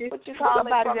we can get what you call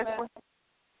somebody it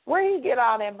where he get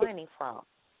all that money from?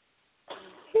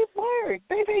 His work,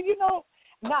 baby.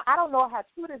 Now I don't know how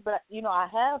true it is, but I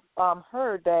have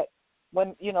heard that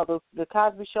when the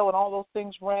Cosby Show and all those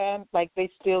things ran, like they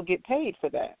still get paid for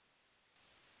that.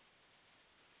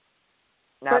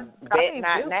 Now, Bill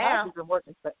Cosby's been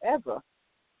working forever.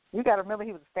 You got to remember,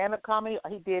 he was a stand-up comedy.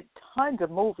 He did tons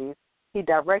of movies. He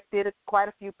directed quite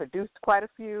a few, produced quite a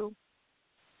few.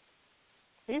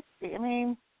 What do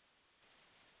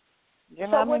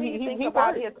you think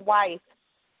about his wife?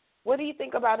 What do you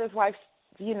think about his wife,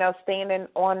 standing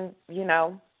on,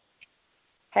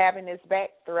 having his back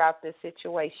throughout this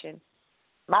situation?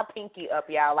 My pinky up,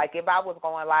 y'all. Like, if I was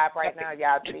going live right now,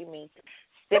 y'all see me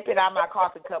sipping out my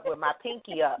coffee cup with my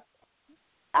pinky up.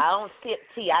 I don't sip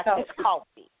tea. I sip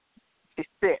coffee. She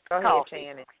sips Go ahead,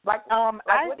 Shannon. What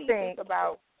do you think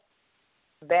about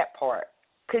that part?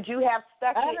 Could you have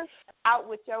stuck it out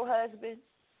with your husband?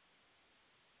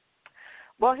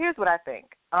 Well, here's what I think.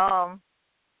 Let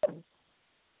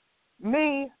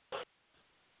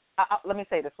me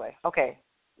say it this way, okay?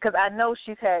 Because I know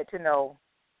she's had to know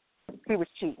he was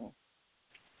cheating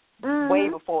way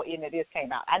before any of this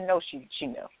came out. I know she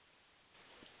knew.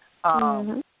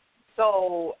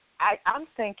 So I'm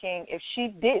thinking if she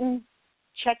didn't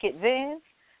check it then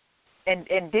and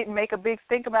didn't make a big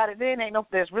stink about it then,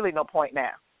 there's really no point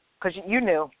now, because you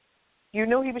knew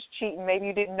he was cheating. Maybe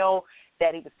you didn't know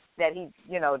that he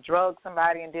drugged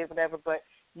somebody and did whatever, but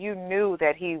you knew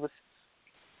that he was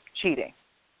cheating.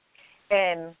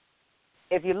 And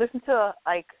if you listen to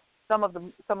like some of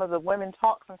the women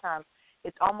talk sometimes,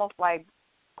 it's almost like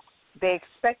they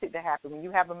expect it to happen. When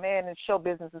you have a man in show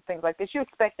business and things like this, you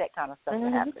expect that kind of stuff to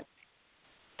happen.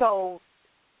 So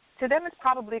to them, it's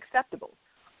probably acceptable.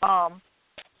 And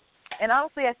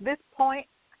honestly, at this point,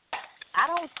 I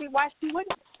don't see why she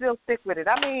wouldn't still stick with it.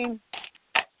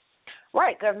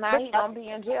 Right, because now he's going to be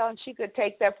in jail, and she could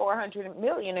take that $400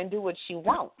 million and do what she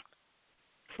wants.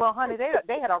 Well, honey, they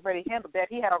had already handled that.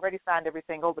 He had already signed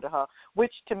everything over to her,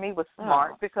 which to me was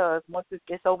smart, because once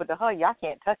it's over to her, y'all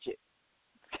can't touch it.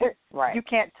 Right. You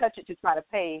can't touch it to try to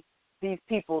pay these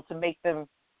people to make them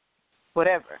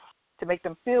whatever, to make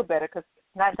them feel better, because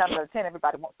 9 times out of 10,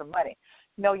 everybody wants some money.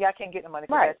 No, y'all can't get the money,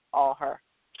 because that's all her.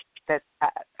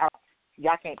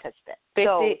 Y'all can't touch that.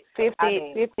 50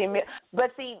 million.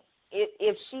 But see,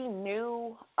 if she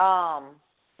knew,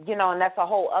 and that's a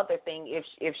whole other thing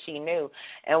if she knew,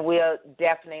 and we'll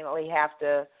definitely have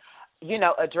to,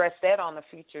 address that on a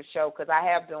future show, because I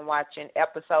have been watching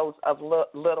episodes of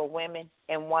Little Women,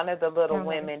 and one of the Little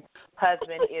Women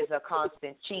husband is a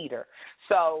constant cheater.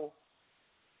 So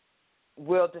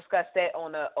we'll discuss that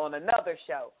on another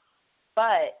show.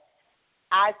 But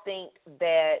I think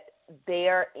that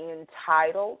they're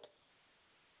entitled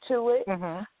to it.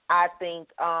 I think,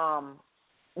 I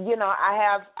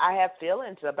have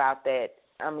feelings about that.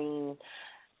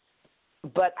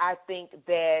 But I think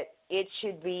that it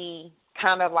should be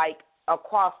kind of like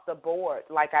across the board.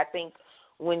 Like, I think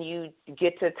when you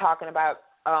get to talking about,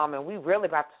 and we really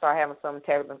about to start having some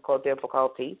technical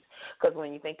difficulties, because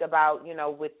when you think about,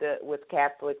 with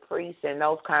Catholic priests and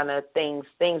those kind of things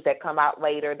that come out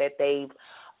later that they've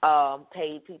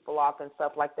paid people off and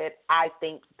stuff like that, I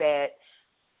think that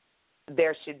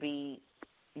there should be,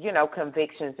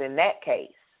 convictions in that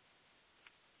case,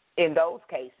 in those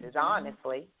cases,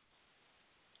 honestly.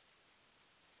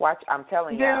 Watch, I'm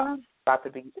telling you, about to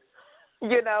be,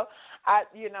 but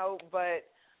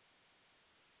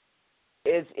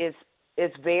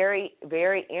it's very,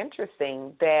 very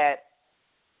interesting that,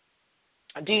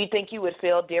 do you think you would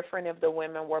feel different if the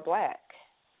women were black?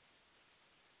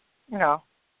 No,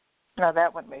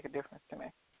 that wouldn't make a difference to me.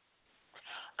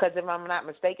 Because if I'm not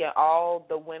mistaken, all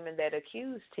the women that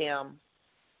accused him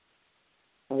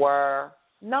were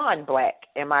non-black.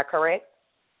 Am I correct?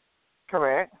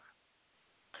 Correct.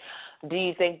 Do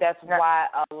you think that's why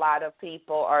a lot of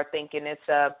people are thinking it's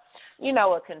a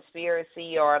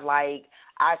conspiracy, or like,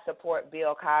 I support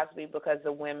Bill Cosby because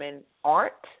the women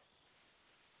aren't?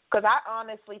 Because I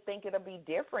honestly think it'll be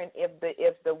different if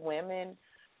the women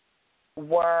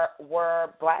were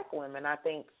black women. I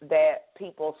think that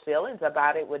people's feelings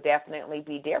about it would definitely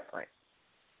be different.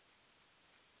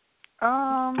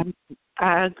 I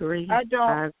agree. I don't.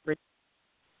 I agree.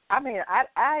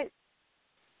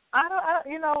 I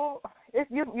don't.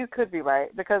 You could be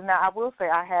right, because now I will say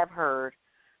I have heard,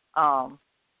 and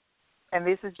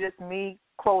this is just me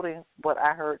quoting what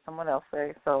I heard someone else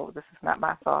say, so this is not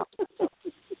my thought.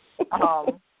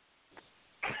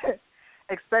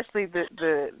 Especially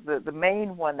the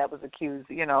main one that was accused,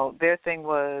 their thing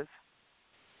was,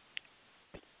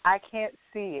 I can't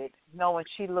see it knowing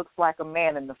she looks like a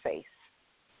man in the face.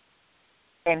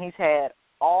 And he's had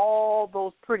all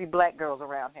those pretty black girls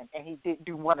around him, and he didn't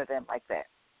do one of them like that.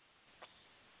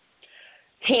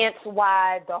 hence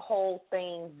why the whole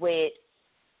thing with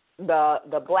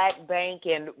the Black Bank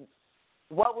and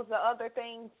what was the other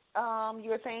thing you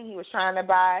were saying? He was trying to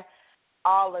buy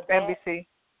all of that. NBC.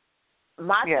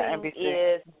 My thing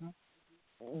NBC. is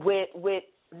with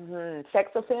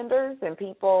sex offenders and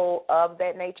people of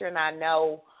that nature, and I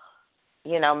know,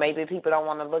 maybe people don't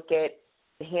want to look at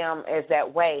him as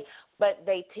that way, but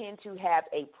they tend to have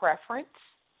a preference,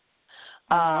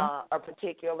 a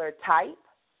particular type,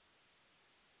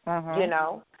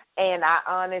 and I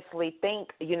honestly think,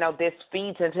 this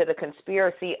feeds into the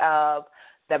conspiracy of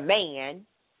the man,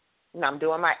 and I'm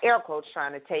doing my air quotes,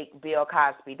 trying to take Bill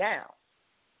Cosby down.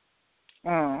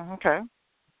 Okay.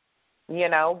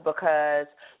 Because,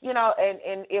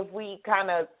 and if we kind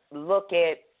of look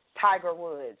at Tiger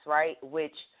Woods, right,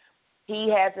 which he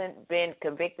hasn't been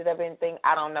convicted of anything.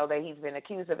 I don't know that he's been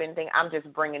accused of anything. I'm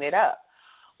just bringing it up.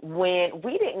 When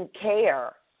we didn't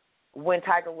care when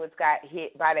Tiger Woods got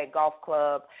hit by that golf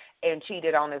club and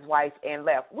cheated on his wife and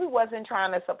left, we wasn't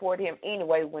trying to support him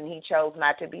anyway when he chose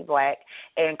not to be black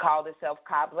and called himself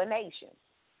Cobbler Nation.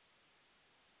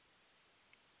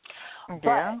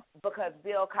 Yeah. But because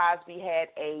Bill Cosby had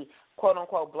a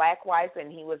quote-unquote black wife and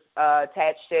he was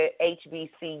attached to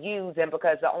HBCUs, and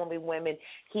because the only women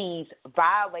he's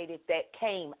violated that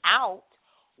came out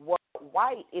were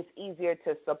white, it's easier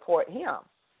to support him.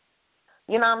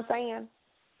 You know what I'm saying?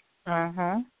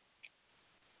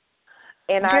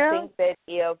 And I think that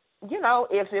if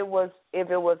it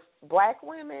was black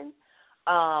women,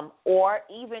 or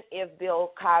even if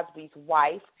Bill Cosby's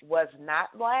wife was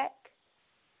not black,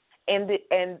 and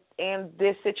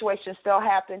this situation still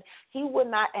happened, he would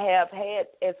not have had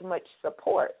as much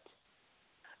support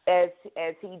as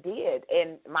he did.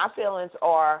 And my feelings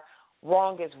are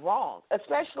wrong is wrong,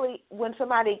 especially when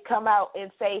somebody come out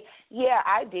and say, yeah,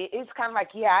 I did. It's kind of like,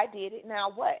 yeah, I did it.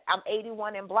 Now what? I'm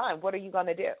 81 and blind. What are you going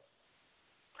to do?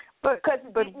 But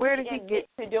where did he get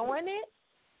to doing it?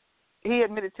 He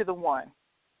admitted to the one.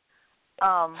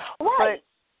 Right.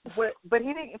 But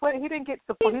he didn't get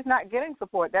support. He's not getting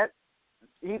support. That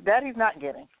he's not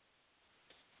getting.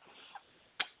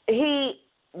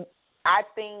 I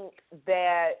think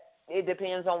that it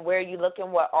depends on where you look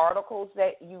and what articles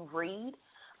that you read,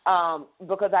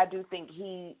 because I do think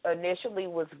he initially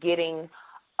was getting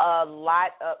a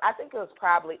lot of, I think it was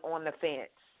probably on the fence.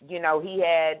 He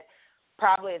had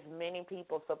probably as many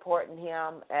people supporting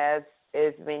him as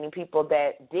many people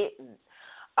that didn't.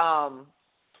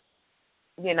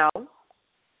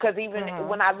 Because even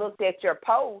when I looked at your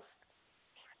post,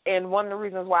 and one of the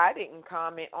reasons why I didn't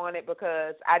comment on it,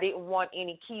 because I didn't want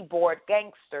any keyboard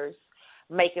gangsters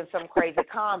making some crazy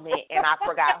comment and I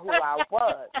forgot who I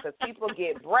was, because people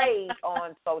get brave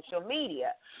on social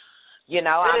media. I'm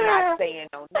not saying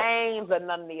no names or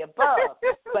none of the above,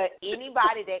 but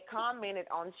anybody that commented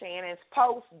on Shannon's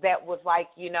post that was like,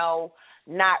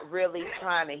 not really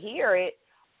trying to hear it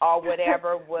or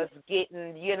whatever was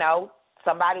getting,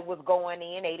 somebody was going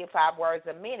in 85 words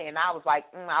a minute, and I was like,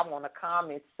 I want to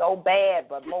comment so bad,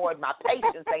 but Lord, my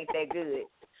patience ain't that good,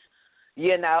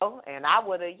 And I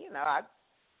would have,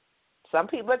 some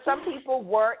people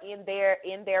were in their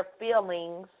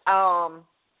feelings.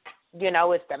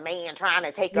 It's the man trying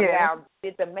to take him down.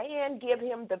 Did the man give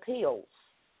him the pills?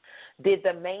 Did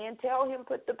the man tell him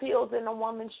put the pills in a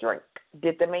woman's drink?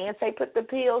 Did the man say put the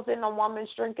pills in a woman's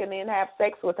drink and then have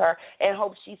sex with her and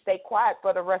hope she stay quiet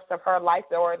for the rest of her life,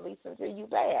 or at least until you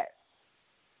pass?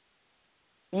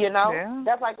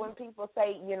 That's like when people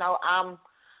say, I'm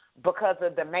because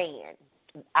of the man.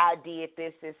 I did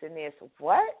this, and this.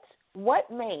 What?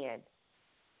 What man?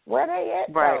 Where they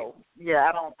at? Right. Though?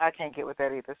 Yeah, I can't get with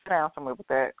that either. Sit down somewhere with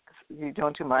that. You're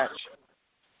doing too much.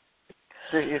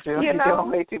 You're doing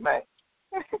way too much.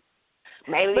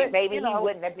 Maybe he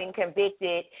wouldn't have been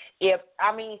convicted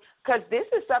because this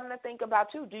is something to think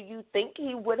about too. Do you think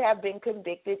he would have been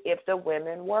convicted if the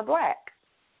women were black?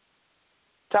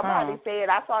 Somebody said,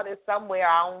 I saw this somewhere,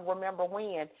 I don't remember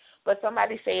when, but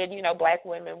somebody said, black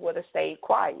women would have stayed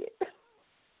quiet.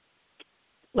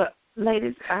 Well,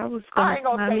 ladies, I ain't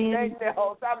gonna say nothing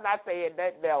else. I'm not saying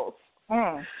nothing else.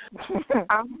 I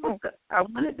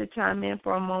wanted to chime in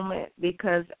for a moment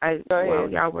because while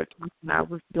y'all were talking, I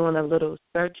was doing a little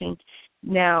searching.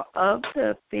 Now, of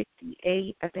the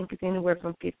 58, I think it's anywhere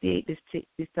from 58 to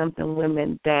 60-something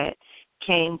women that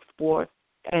came forth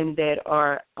and that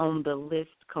are on the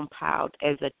list compiled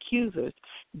as accusers,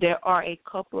 there are a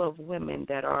couple of women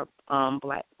that are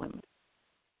black women.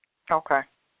 Okay.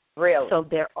 Really? So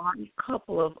there are a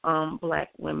couple of black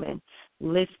women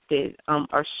listed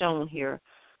or shown here,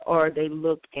 or they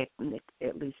look ethnic,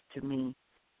 at least to me.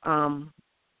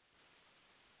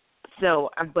 So,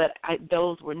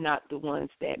 those were not the ones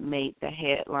that made the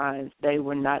headlines. They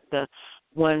were not the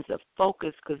ones of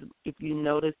focus, because if you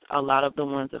notice, a lot of the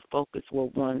ones of focus were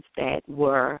ones that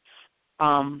were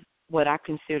what I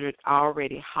considered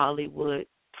already Hollywood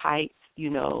types,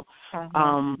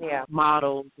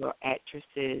 models or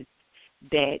actresses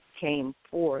that came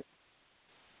forth.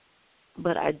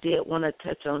 But I did want to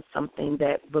touch on something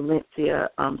that Valencia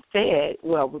said,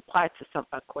 replied to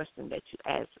a question that you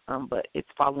asked, but it's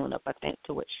following up, I think,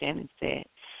 to what Shannon said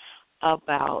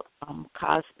about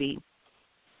Cosby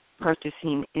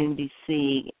purchasing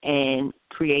NBC and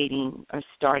creating or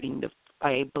starting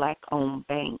a black-owned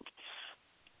bank.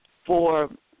 For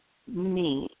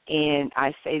me, and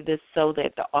I say this so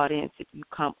that the audience, if you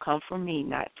come from me,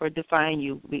 not for defying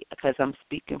you, because I'm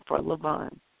speaking for LaVon.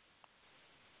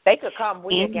 They could come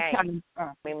with a game.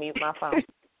 Let me mute my phone.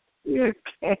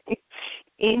 Okay.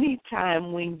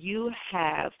 Anytime when you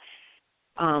have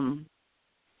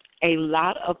a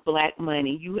lot of black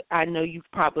money, I know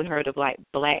you've probably heard of like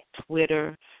Black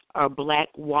Twitter or Black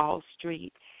Wall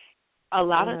Street. A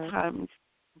lot of times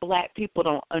black people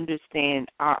don't understand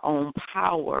our own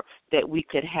power that we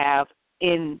could have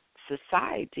in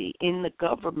society, in the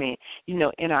government, in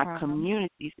our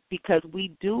communities, because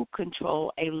we do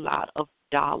control a lot of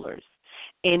dollars.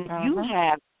 And you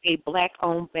have a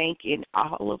black-owned bank, and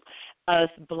all of us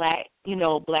black,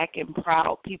 black and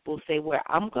proud people say, well,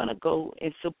 I'm going to go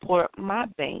and support my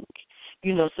bank,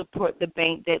 support the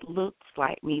bank that looks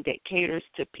like me, that caters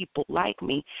to people like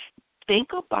me. Think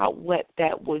about what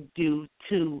that would do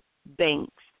to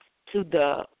banks, to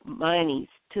the monies,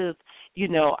 to,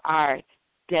 our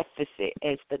deficit,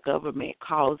 as the government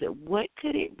calls it. What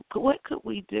could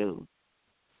we do?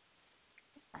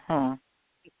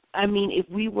 I mean, if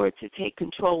we were to take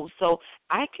control. So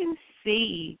I can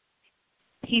see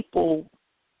people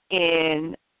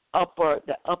in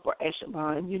the upper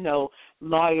echelon,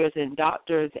 lawyers and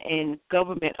doctors and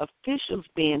government officials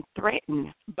being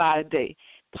threatened by the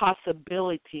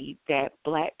possibility that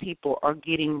black people are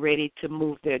getting ready to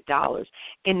move their dollars.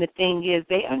 And the thing is,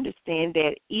 they understand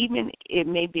that even it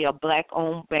may be a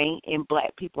black-owned bank and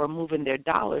black people are moving their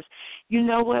dollars, you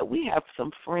know what? We have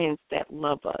some friends that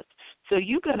love us. So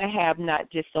you're going to have not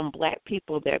just some black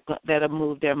people that'll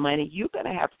move their money. You're going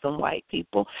to have some white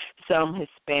people, some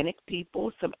Hispanic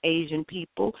people, some Asian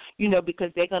people,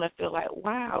 because they're going to feel like,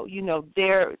 wow,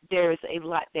 there's a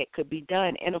lot that could be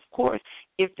done. And, of course,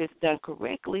 if it's done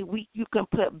correctly, you can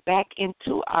put back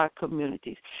into our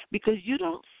communities, because you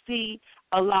don't see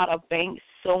a lot of banks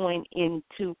sowing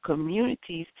into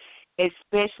communities,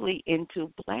 especially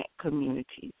into black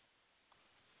communities.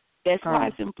 That's why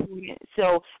it's important.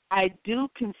 So I do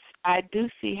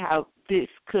see how this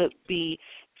could be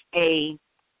a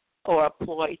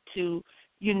ploy to,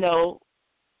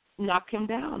 knock him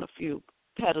down a few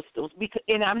pedestals.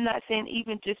 And I'm not saying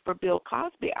even just for Bill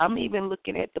Cosby. I'm even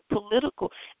looking at the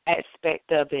political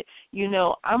aspect of it.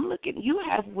 I'm looking. You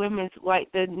have women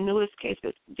like the newest case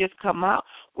that's just come out,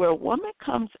 where a woman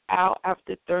comes out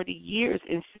after 30 years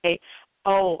and say,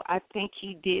 oh, I think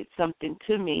he did something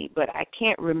to me, but I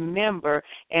can't remember,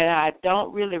 and I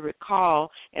don't really recall,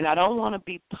 and I don't want to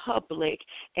be public,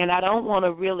 and I don't want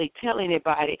to really tell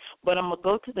anybody, but I'm going to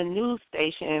go to the news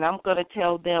station, and I'm going to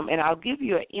tell them, and I'll give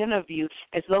you an interview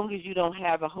as long as you don't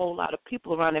have a whole lot of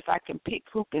people around, if I can pick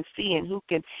who can see and who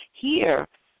can hear.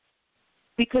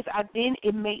 Because then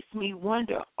it makes me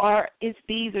wonder,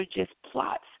 these are just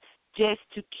plots just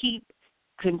to keep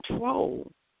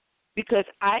control? Because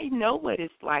I know what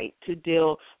it's like to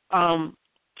deal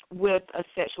with a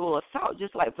sexual assault.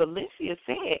 Just like Valencia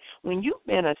said, when you've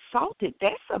been assaulted,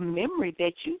 that's a memory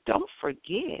that you don't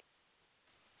forget.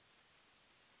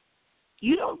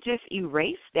 You don't just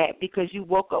erase that because you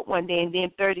woke up one day and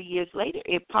then 30 years later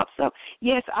it pops up.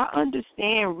 Yes, I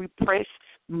understand repressed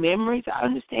memories. I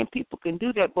understand people can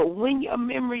do that. But when your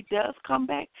memory does come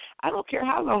back, I don't care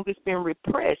how long it's been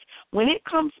repressed. When it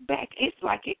comes back, it's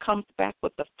like it comes back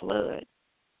with a flood.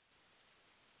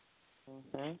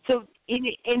 So,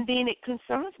 and then it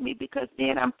concerns me, because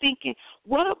then I'm thinking,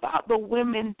 what about the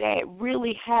women that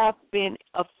really have been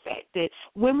affected,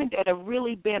 women that have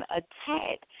really been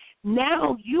attacked?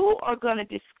 Now you are going to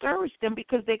discourage them,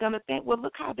 because they're going to think, well,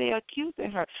 look how they're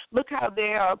accusing her. Look how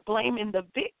they are blaming the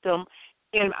victim,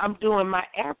 and I'm doing my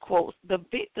air quotes, the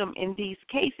victim in these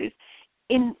cases,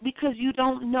 because you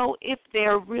don't know if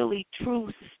they're really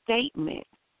true statements.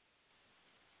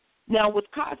 Now, with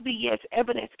Cosby, yes,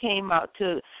 evidence came out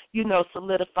to,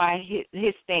 solidify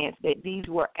his stance that these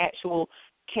were actual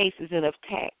cases and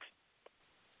attacks.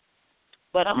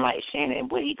 But I'm like, Shannon,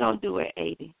 what are you going to do at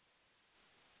 80?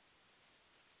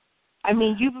 I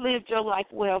mean, you've lived your life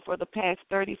well for the past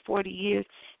 30, 40 years.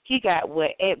 He got,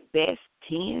 what, at best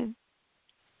 10?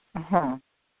 Uh-huh.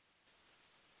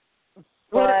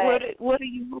 What are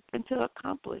you hoping to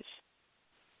accomplish?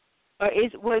 Or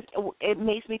it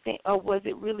makes me think, or was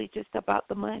it really just about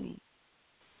the money?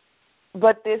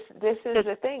 But this is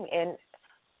the thing, and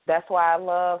that's why I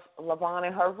love LaVon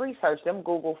and her research. Them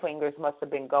Google fingers must have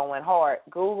been going hard.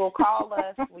 Google, call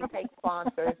us. We take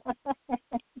sponsors.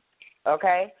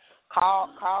 Okay?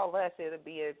 Call us. It'll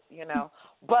be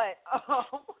But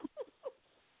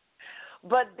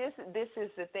but this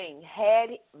is the thing.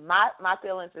 Had my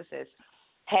feelings is this.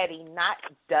 Had he not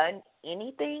done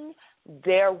anything,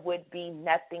 there would be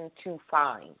nothing to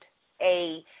find.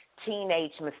 A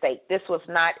teenage mistake. This was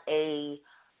not a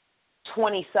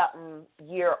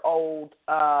 20-something-year-old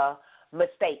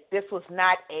mistake. This was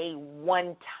not a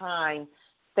one-time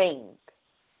thing,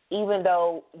 even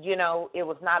though, it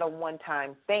was not a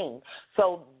one-time thing.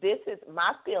 So this is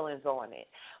my feelings on it,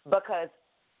 because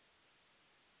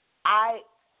I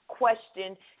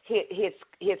question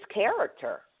his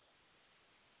character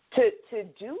to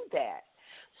do that.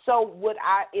 So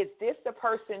is this the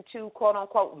person to, quote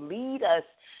unquote, lead us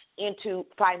into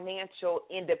financial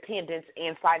independence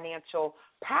and financial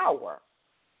power?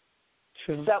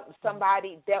 True.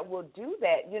 Somebody that will do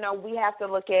that. We have to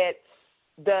look at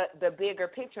the bigger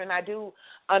picture, and I do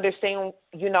understand,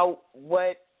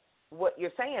 what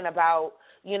you're saying about,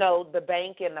 the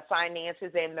bank and the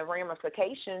finances and the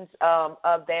ramifications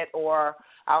of that, or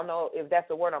I don't know if that's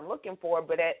the word I'm looking for,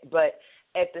 but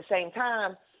at the same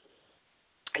time,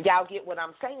 y'all get what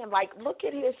I'm saying? Like, look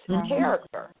at his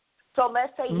character. So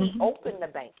let's say he opened the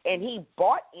bank and he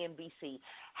bought NBC.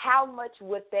 How much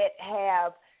would that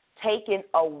have taken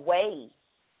away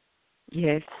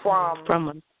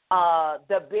from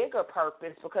the bigger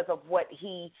purpose because of what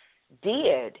he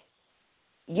did?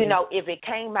 If it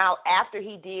came out after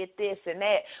he did this and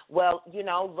that, well,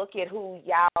 look at who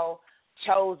y'all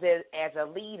chose as a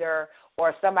leader,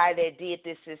 or somebody that did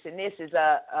this, and this is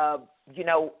out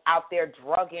there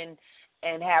drugging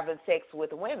and having sex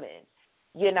with women,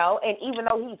 and even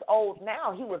though he's old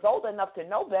now, he was old enough to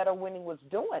know better when he was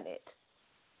doing it.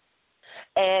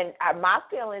 And my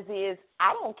feelings is,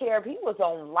 I don't care if he was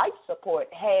on life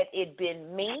support, had it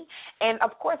been me. And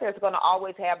of course, there's going to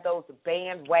always have those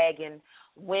bandwagon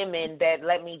women that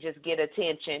let me just get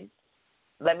attention,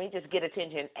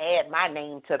 add my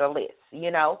name to the list,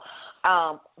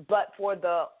 But for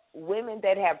the women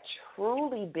that have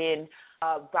truly been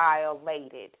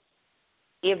violated,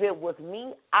 if it was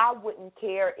me, I wouldn't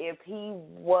care if he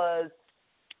was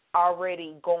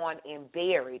already gone and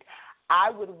buried. I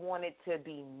would want it to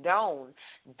be known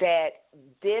that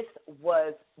this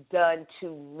was done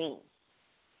to me.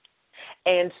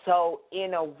 And so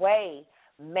in a way,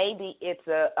 maybe it's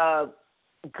a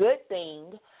good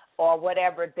thing or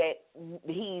whatever that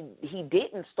he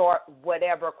didn't start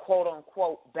whatever quote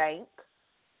unquote bank,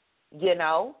 and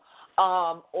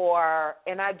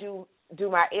I do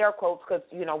my air quotes because,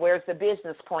 where's the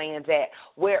business plans at?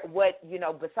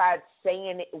 Besides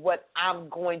saying what I'm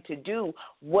going to do,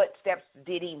 what steps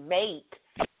did he make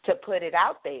to put it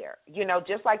out there?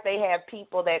 Just like they have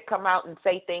people that come out and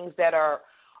say things that are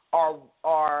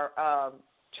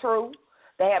true.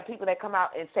 They have people that come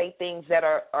out and say things that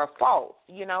are false,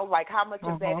 like how much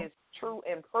of that is true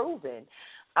and proven.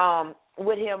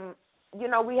 With him,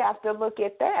 we have to look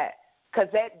at that, because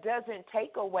that doesn't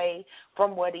take away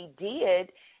from what he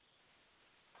did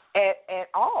at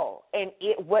all. And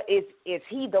is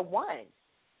he the one?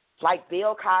 Like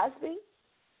Bill Cosby?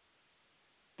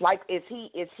 Like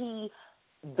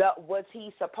was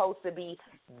he supposed to be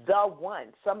the one?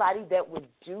 Somebody that would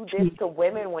do this to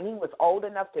women when he was old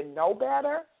enough to know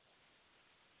better?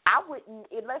 I wouldn't.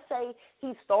 Let's say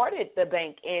he started the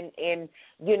bank and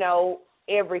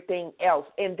everything else,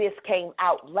 and this came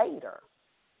out later.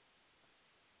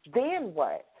 Then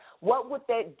what? What would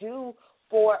that do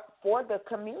for the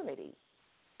community?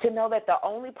 To know that the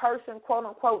only person, quote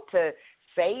unquote, to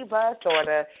save us or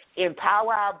to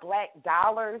empower our black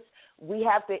dollars, we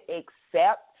have to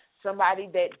accept somebody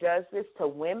that does this to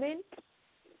women?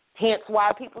 Hence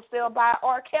why people still buy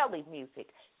R. Kelly music.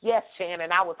 Yes,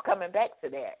 Shannon, I was coming back to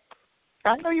that.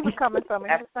 I know you were coming from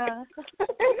it.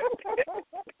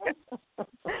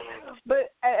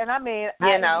 But I mean,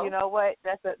 you know what?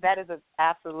 That is an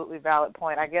absolutely valid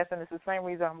point. I guess, and it's the same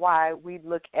reason why we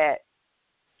look at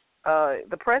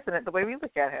the president the way we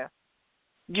look at him.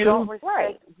 You don't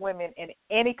respect women in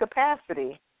any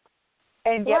capacity,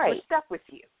 and yet we're stuck with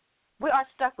you. We are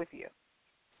stuck with you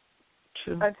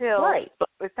until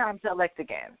it's time to elect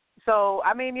again. So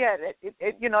I mean,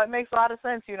 it makes a lot of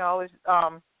sense. It's,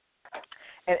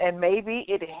 and maybe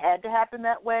it had to happen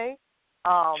that way.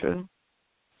 True.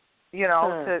 You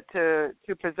know,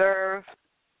 to preserve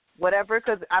whatever.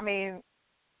 Because I mean,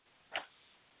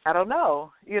 I don't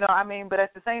know. You know, I mean, but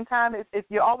at the same time, it's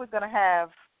you're always going to have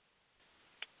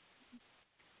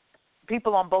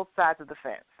people on both sides of the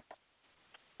fence.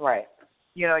 Right.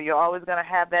 You know, you're always going to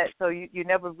have that. So you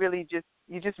never really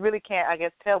you just really can't, I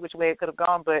guess, tell which way it could have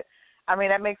gone. But I mean,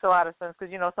 that makes a lot of sense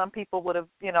because, you know, some people would have,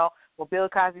 you know, well, Bill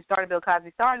Cosby started,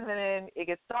 and then it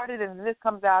gets started, and then this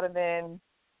comes out, and then.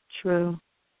 True.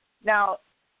 Now,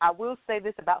 I will say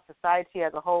this about society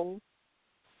as a whole.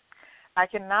 I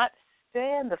cannot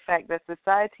stand the fact that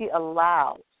society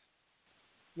allows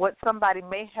what somebody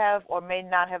may have or may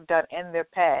not have done in their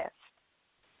past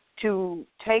to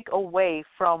take away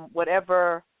from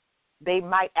whatever they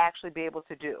might actually be able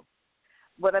to do.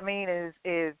 What I mean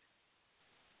is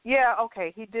yeah,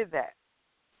 okay, he did that.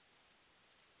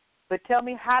 But tell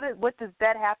me, what does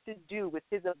that have to do with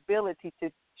his ability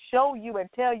to show you and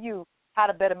tell you how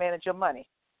to better manage your money?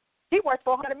 He worth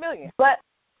 $400 million. But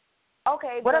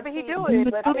okay, whatever he doing.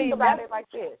 But think about it like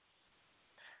this.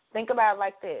 Think about it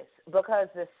like this, because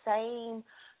the same.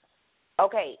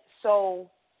 Okay, so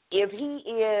if he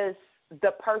is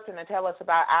the person to tell us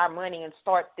about our money and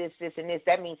start this, and this,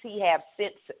 that means he has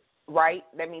sense, right?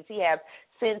 That means he has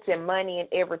sense and money and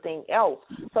everything else.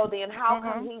 So then, how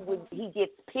come he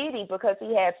gets pity because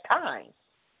he has time?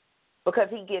 Because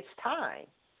he gets time.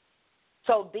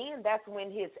 So then that's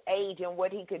when his age and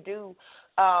what he could do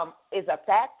is a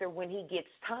factor when he gets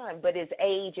time. But his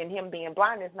age and him being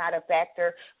blind is not a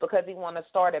factor because he want to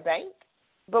start a bank.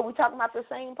 But we're talking about the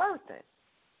same person.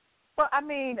 Well, I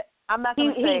mean, I'm not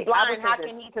going to say. He's blind. How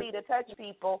can he see to touch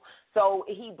people? So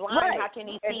he blind. Right. How can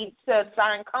he see to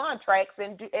sign contracts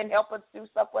and help us do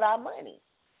stuff with our money?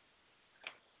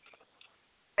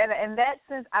 And in that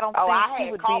sense, I don't think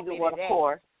he would be the one. Of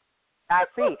course, I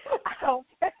see.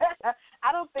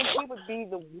 I don't think he would be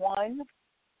the one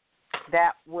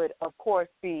that would, of course,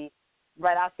 be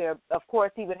right out there. Of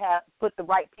course, he would have put the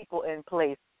right people in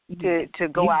place to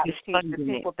go out and teach the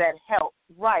people that help.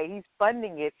 Right, he's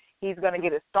funding it. He's going to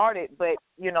get it started, but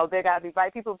you know there got to be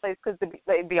right people in place. Because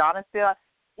to be honest, Bill,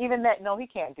 even that, no, he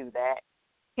can't do that.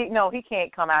 He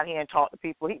can't come out here and talk to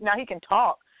people. He can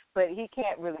talk, but he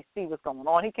can't really see what's going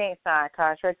on. He can't sign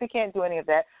contracts. He can't do any of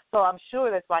that. So I'm sure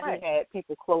that's why he had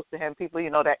people close to him, people, you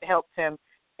know, that helped him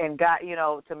and got, you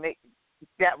know,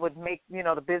 that would make, you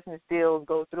know, the business deals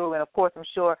go through. And, of course, I'm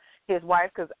sure his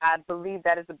wife, because I believe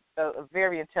that is a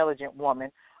very intelligent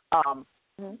woman,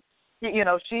 you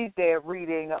know, she's there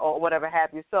reading or whatever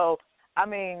have you. So, I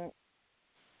mean,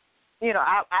 you know,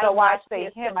 I don't want to say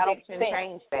him. I don't think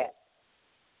change that.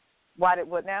 Why did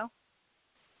what now?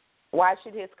 Why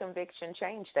should his conviction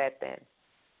change that then?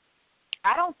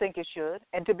 I don't think it should.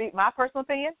 And to be my personal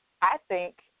opinion, I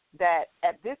think that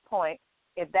at this point,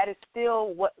 if that is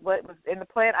still what was in the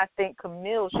plan, I think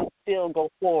Camille should still go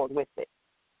forward with it.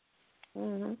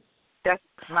 Mm-hmm. That's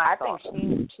my thought. I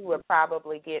think she would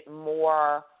probably get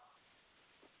more,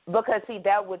 because, see,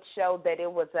 that would show that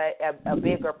it was a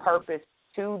bigger purpose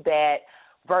to that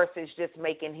versus just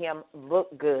making him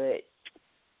look good.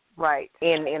 Right.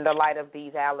 In the light of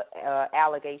these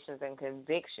allegations and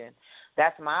conviction.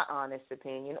 That's my honest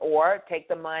opinion. Or take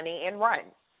the money and run.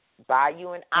 Buy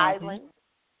you an island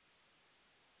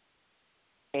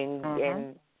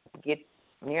and get,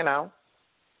 you know,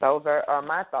 those are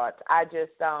my thoughts. I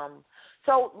just,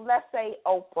 so let's say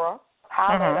Oprah.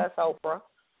 Holler at us, Oprah.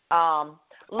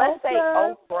 Let's say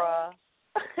Oprah.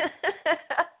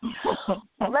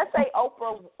 Let's say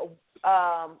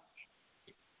Oprah.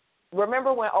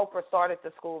 Remember when Oprah started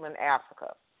the school in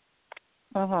Africa?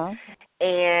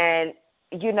 And,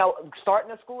 you know,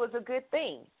 starting a school is a good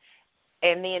thing.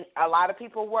 And then a lot of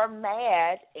people were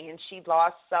mad, and she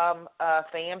lost some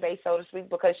fan base, so to speak,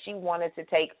 because she wanted to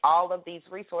take all of these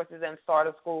resources and start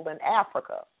a school in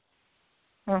Africa.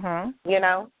 You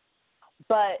know?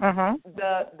 But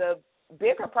the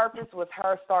bigger purpose was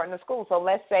her starting a school. So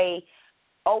let's say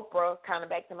Oprah, kind of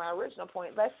back to my original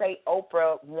point, let's say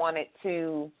Oprah wanted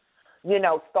to, you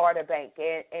know, start a bank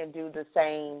and do the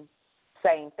same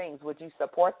things. Would you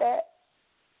support that?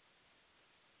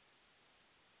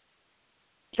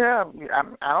 Yeah,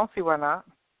 I don't see why not.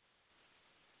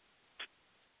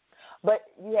 But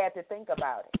you had to think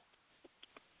about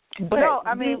it. But no,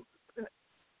 I mean,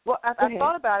 well, I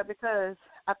thought about it because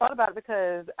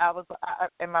I was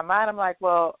in my mind. I'm like,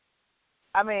 well,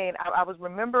 I mean, I was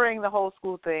remembering the whole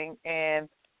school thing, and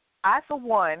I, for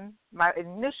one, my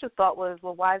initial thought was,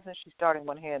 well, why isn't she starting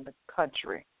one here in the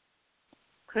country?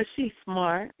 Because she's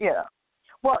smart. Yeah.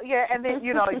 Well, yeah, and then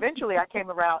eventually I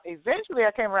came around. Eventually,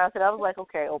 I came around and I was like,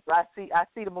 okay, Oprah, I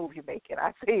see the move you're making.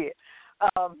 I see it.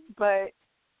 But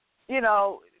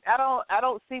I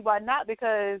don't see why not,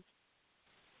 because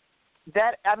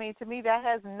that, to me, that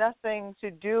has nothing to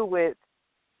do with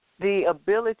the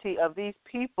ability of these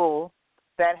people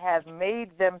that have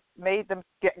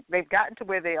they've gotten to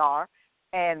where they are,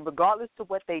 and regardless of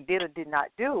what they did or did not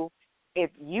do,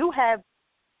 if you have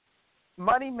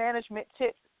money management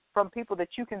tips from people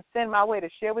that you can send my way to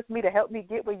share with me to help me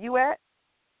get where you at,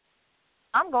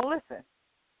 I'm gonna listen.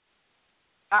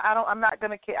 I'm not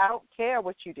gonna care. I don't care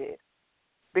what you did,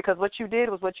 because what you did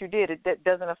was what you did. It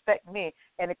doesn't affect me,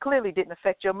 and it clearly didn't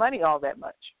affect your money all that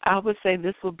much. I would say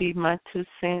this will be my 2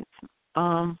 cents.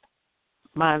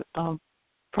 My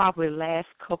probably last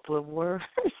couple of words,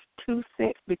 2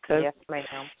 cents, because yes,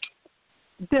 ma'am.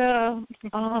 The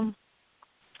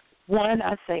one,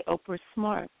 I say Oprah's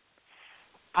smart.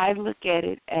 I look at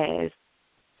it as,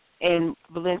 and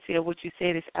Valencia, what you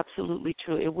said is absolutely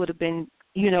true. It would have been,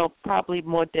 probably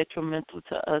more detrimental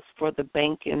to us for the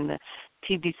bank and the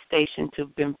TV station to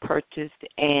have been purchased,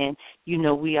 and,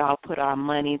 we all put our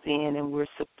monies in and we're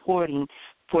supporting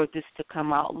for this to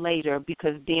come out later,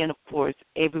 because then, of course,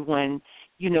 everyone,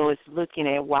 is looking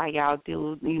at why y'all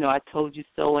do, I told you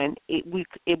so, and it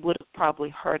would have probably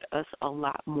hurt us a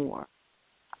lot more.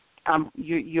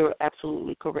 You're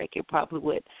absolutely correct. It probably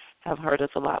would have hurt us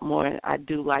a lot more, and I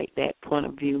do like that point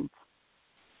of view.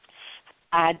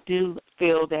 I do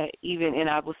feel that even, and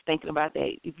I was thinking about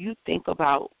that, if you think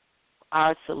about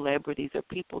our celebrities or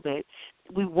people that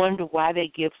we wonder why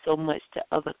they give so much to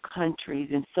other countries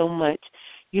and so much,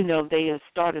 they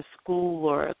start a school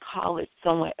or a college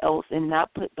somewhere else and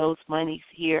not put those monies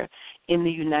here in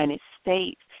the United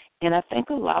States. And I think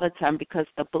a lot of time because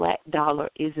the black dollar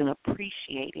isn't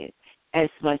appreciated as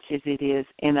much as it is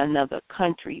in another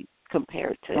country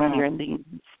compared to here in the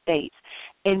United States.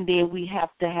 And then we have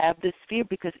to have this fear,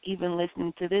 because even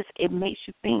listening to this, it makes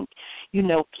you think,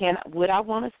 would I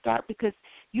want to start? Because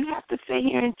you have to sit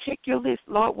here and check your list.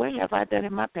 Lord, what have I done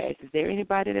in my past? Is there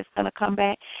anybody that's going to come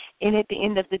back? And at the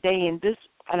end of the day,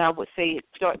 and I would say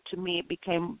to me, it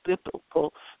became a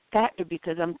biblical factor,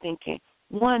 because I'm thinking,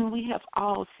 one, we have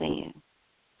all sinned.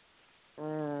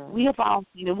 We have all,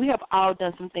 we have all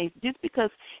done some things. Just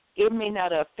because it may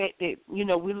not have affected,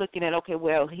 we're looking at, okay,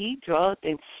 well, he drugged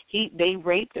and they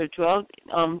raped or drugged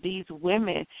these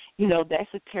women.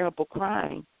 That's a terrible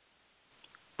crime.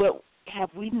 But have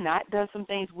we not done some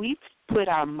things? We've put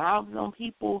our mouths on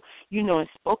people, and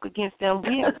spoke against them.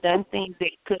 We have done things that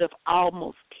could have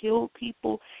almost killed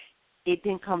people. It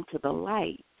didn't come to the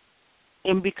light.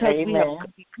 And because we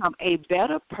have become a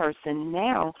better person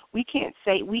now,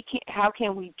 how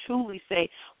can we truly say,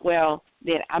 well,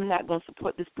 then I'm not going to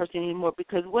support this person anymore?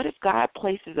 Because what if God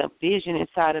places a vision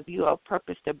inside of you, a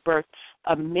purpose to birth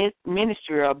a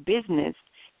ministry or a business,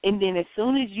 and then as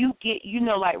soon as you get,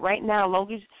 like right now, as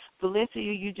long as Valencia,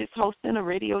 you're just hosting a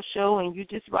radio show and you're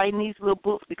just writing these little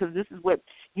books, because this is what,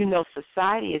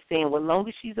 society is saying. Well, as long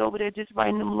as she's over there just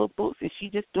writing them little books and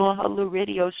she's just doing her little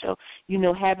radio show,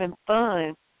 having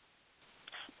fun.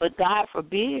 But God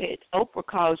forbid, Oprah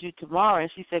calls you tomorrow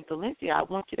and she said, Valencia, I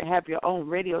want you to have your own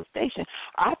radio station.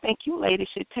 I think you ladies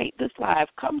should take this live.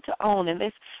 Come to OWN and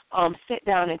let's sit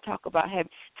down and talk about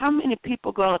how many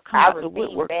people going to come to the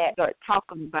woodwork and start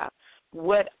talking about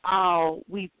what all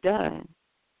we've done.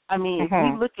 If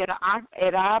we look at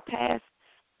our past,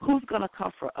 who's going to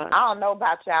come for us? I don't know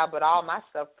about y'all, but all my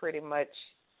stuff pretty much.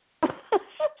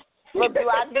 But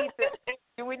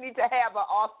do we need to have an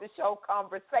off-the-show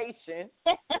conversation?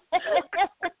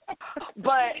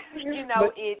 But,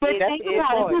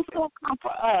 who's going to come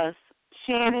for us?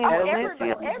 Shannon,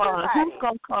 Valencia, who's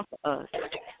going to come for us?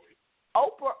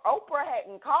 Oprah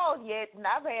hadn't called yet, and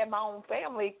I've had my own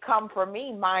family come for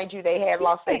me. Mind you, they had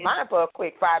lost their mind for a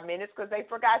quick 5 minutes because they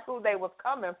forgot who they was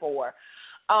coming for.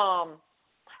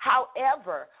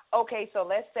 However, okay, so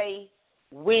let's say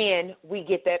when we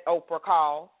get that Oprah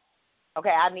call, okay,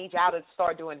 I need y'all to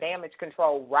start doing damage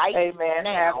control right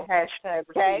now. Hashtag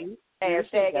okay?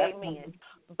 Hashtag amen.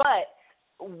 But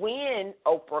when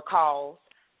Oprah calls,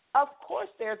 of course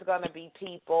there's going to be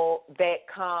people that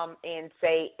come and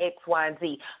say X, Y, and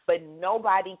Z, but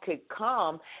nobody could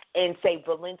come and say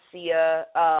Valencia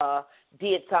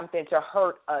did something to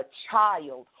hurt a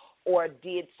child or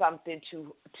did something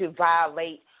to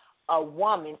violate a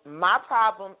woman. My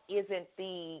problem isn't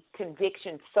the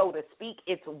conviction, so to speak.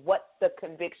 It's what the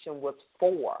conviction was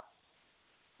for.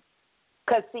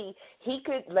 Because, see, he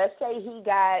could, let's say he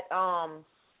got,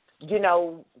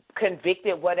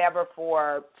 convicted, whatever,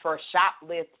 for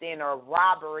shoplifting or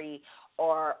robbery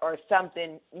or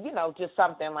something, just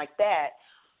something like that.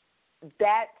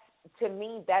 That's, to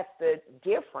me, that's the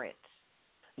difference.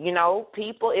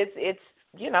 People, it's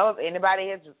if anybody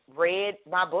has read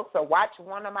my books or watched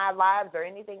one of my lives or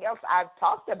anything else, I've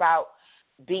talked about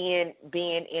being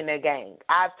in a gang.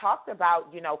 I've talked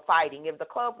about, fighting. If the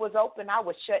club was open, I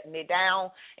was shutting it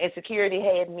down, and security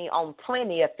had me on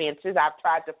plenty of fences. I've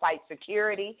tried to fight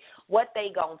security. What they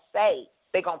gonna say?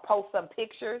 They gonna post some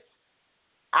pictures?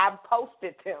 I've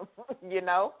posted them,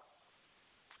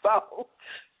 So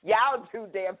y'all do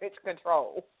damage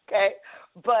control, okay?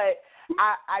 But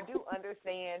I do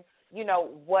understand,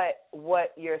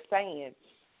 what you're saying.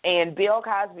 And Bill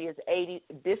Cosby is 80.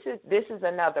 This is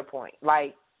another point.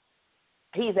 Like,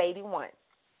 he's 81.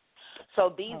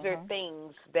 So these are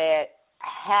things that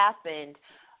happened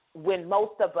when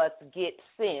most of us get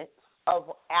sense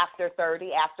of after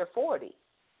 30, after 40.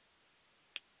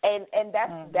 And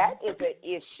that is an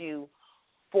issue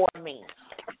for me.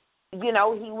 He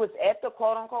was at the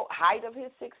quote unquote height of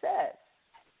his success.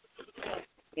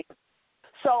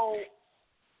 So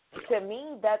to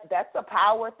me, that's a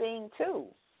power thing too.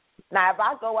 Now, if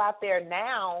I go out there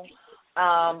now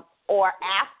or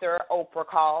after Oprah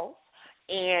calls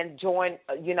and join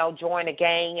a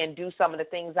gang and do some of the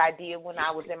things I did when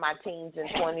I was in my teens and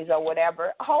 20s or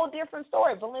whatever, a whole different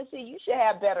story. Valencia, you should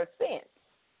have better sense,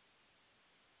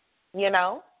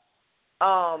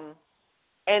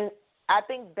 And I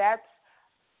think that's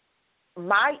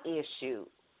my issue.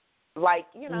 Like,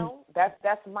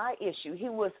 that's my issue. He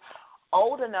was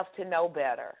old enough to know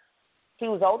better.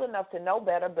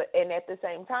 But at the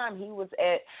same time, he was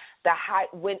at the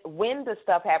height when the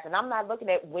stuff happened. I'm not looking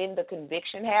at when the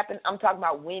conviction happened. I'm talking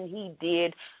about when he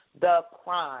did the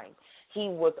crime. He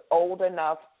was old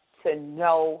enough to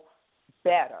know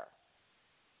better.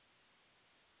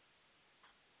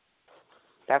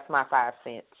 That's my 5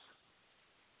 cents.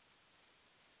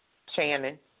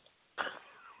 Shannon.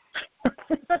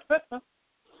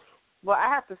 Well, I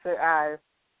have to say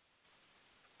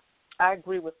I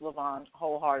agree with LaVon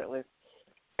wholeheartedly.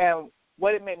 And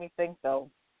what it made me think, though,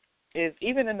 is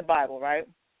even in the Bible, right?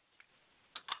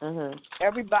 Mm-hmm.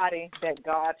 Everybody that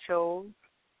God chose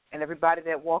and everybody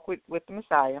that walked with the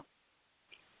Messiah,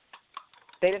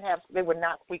 they were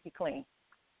not squeaky clean.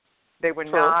 They were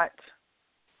not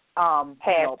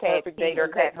perfect finger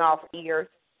cutting off ears.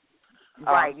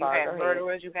 Right. You had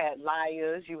murderers, you had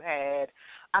liars, you had,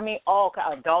 all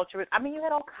adulterers. You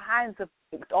had all kinds of,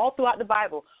 all throughout the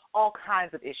Bible, all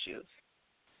kinds of issues.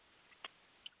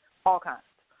 All kinds.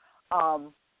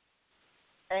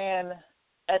 And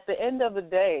at the end of the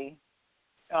day,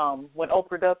 when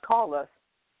Oprah does call us,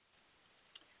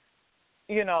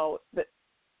 I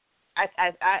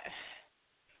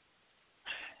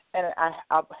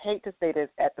hate to say this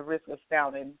at the risk of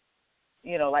sounding,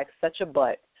 like such a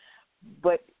butt,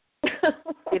 but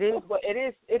it is what it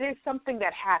is. It is something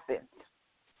that happens.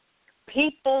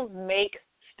 People make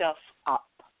stuff up.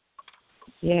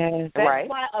 Yeah, that's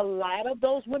why a lot of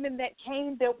those women that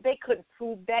came, they couldn't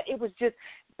prove that. It was just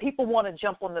people want to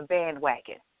jump on the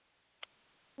bandwagon.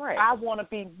 Right. I want to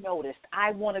be noticed.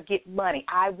 I want to get money.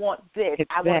 I want this.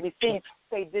 Exactly. I want to be seen.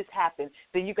 Say this happened.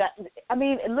 Then you got.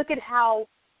 Look at how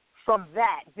from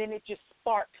that, then it just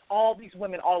sparked all these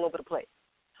women all over the place.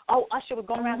 Oh, Usher was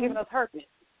going around giving us herpes.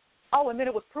 Oh, and then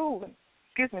it was proven,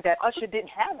 that Usher didn't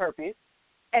have herpes.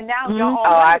 And now y'all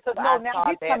all now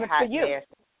he's coming for you.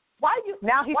 Why you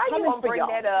gonna bring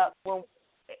that up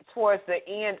towards the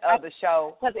end of the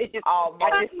show? Because it just,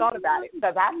 I just thought about it.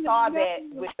 Because I saw that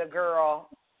with the girl.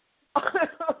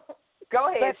 Go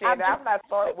ahead, Shannon. I'm not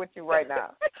starting with you right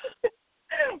now.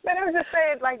 But I was just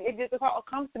saying, it just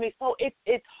comes to me. So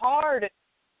it's hard,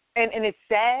 and it's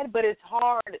sad, but it's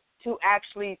hard to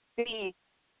actually see,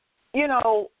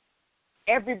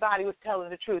 everybody was telling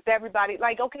the truth. Everybody,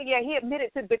 okay, yeah, he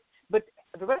admitted to, but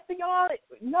the rest of y'all,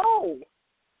 no,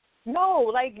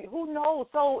 who knows?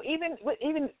 So even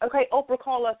okay, Oprah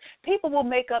call us. People will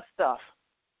make up stuff,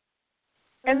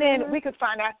 and then we could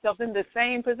find ourselves in the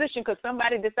same position because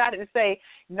somebody decided to say,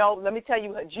 no, let me tell you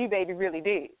what G-Baby really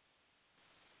did.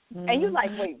 And you're like,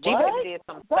 wait, what? G-Baby did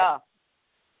some stuff.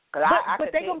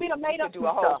 But they're going to be the made-up do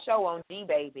a whole show on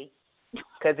G-Baby.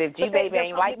 Because if G-Baby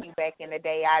ain't like you back in the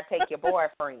day, I'd take your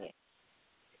boyfriend.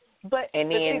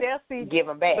 And then give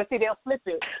him back. But see, they'll flip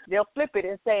it. They'll flip it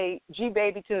and say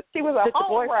G-Baby took the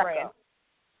boyfriend.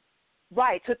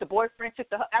 Right, took the boyfriend,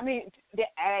 they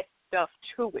add stuff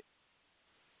to it.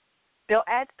 They'll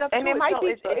add stuff to it. And it might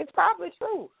be, it's probably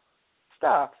true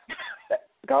stuff.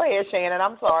 Go ahead, Shannon.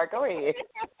 I'm sorry. Go ahead.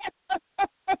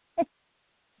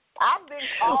 I've been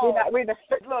called.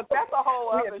 Look, that's a whole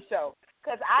other show.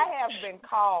 Because I have been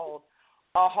called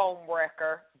a home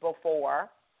wrecker before,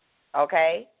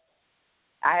 okay?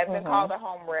 I have been called a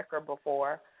home wrecker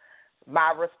before.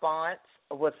 My response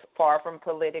was far from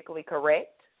politically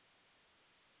correct.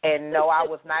 And no, I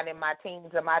was not in my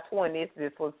teens or my 20s.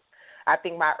 This was, I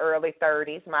think, my early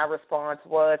 30s. My response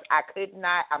was,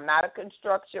 I'm not a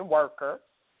construction worker.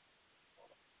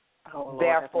 Oh,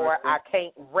 therefore, I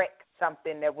can't wreck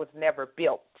something that was never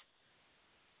built.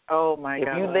 Oh, my God.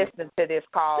 If you listen to this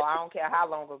call, I don't care how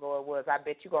long ago it was, I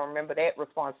bet you're going to remember that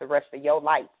response the rest of your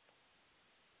life.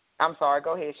 I'm sorry.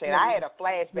 Go ahead, Shane. I had a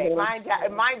flashback.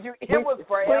 Mind you, it was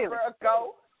forever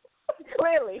ago.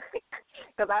 Clearly.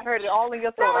 Because I heard it all in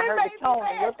your throat. I heard the tone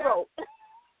in your throat.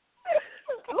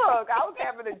 Look, I was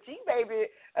having a G-Baby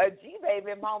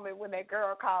moment when that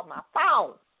girl called my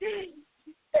phone.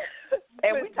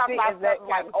 And we talked about something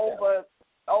like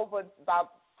over about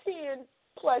 10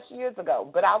 plus years ago.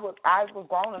 But I was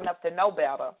grown enough to know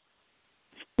better.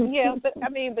 Yeah, but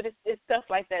it's stuff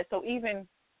like that. So even,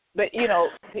 but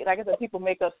like I said, people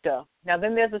make up stuff. Now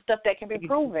then, there's the stuff that can be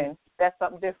proven. That's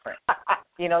something different.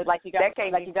 Like you got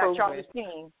Charlie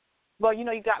Sheen. Well, you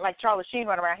got like Charlie Sheen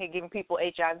running around here giving people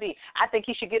HIV. I think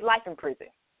he should get life in prison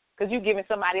because you're giving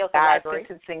somebody else a life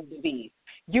sentencing disease.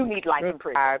 You need life in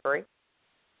prison. I agree.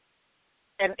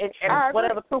 And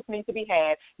whatever proof needs to be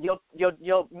had, your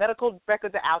medical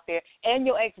records are out there, and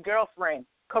your ex-girlfriend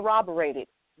corroborated.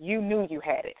 You knew you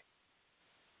had it.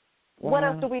 What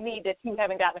else do we need that you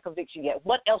haven't gotten a conviction yet?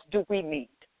 What else do we need?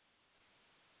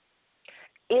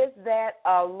 Is that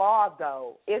a law,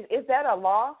 though? Is that a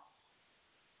law?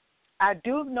 I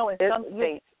do know in some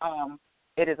states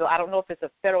it is. I don't know if it's a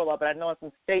federal law, but I know in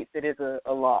some states it is a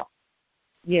law.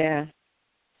 Yeah.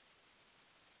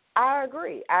 I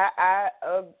agree. I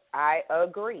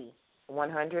agree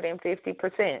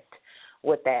 150%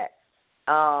 with that.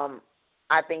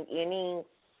 I think any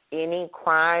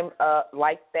crime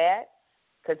like that,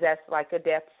 because that's like a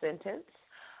death sentence,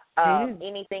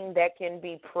 anything that can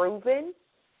be proven,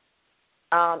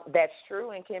 that's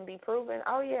true and can be proven.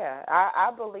 Oh yeah,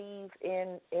 I believe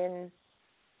in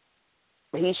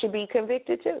he should be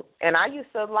convicted too. And I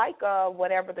used to like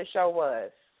whatever the show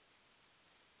was.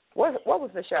 What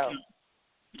was the show?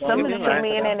 Two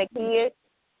Men and a Kid.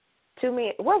 2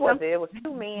 Men. What was it? It was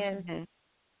 2 men. Mm-hmm.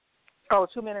 Oh,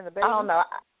 2 Men and a Baby. I don't know.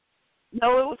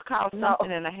 No, it was called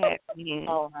Something and a Half Men.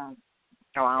 Oh,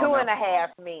 Two and a Half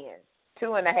Men.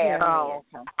 2 and a Half Men.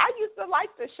 Okay. I used to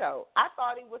like the show. I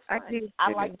thought he was funny.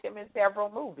 I liked him in several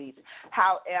movies.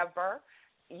 However,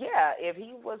 yeah, if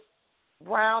he was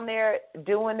around there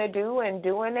doing the do and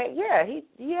doing it,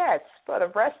 yes, for the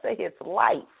rest of his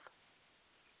life.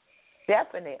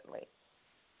 Definitely.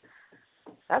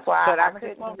 That's why I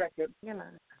couldn't. Record.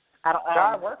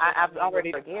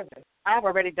 I've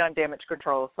already done damage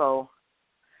control, so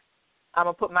I'm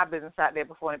gonna put my business out there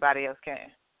before anybody else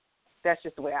can. That's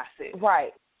just the way I see it.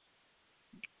 Right.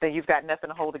 Then you've got nothing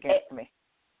to hold against me.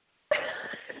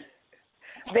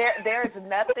 There's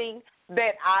nothing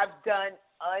that I've done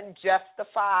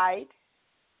unjustified.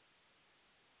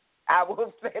 I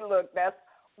will say, look, that's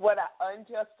what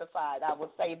unjustified. I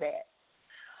will say that.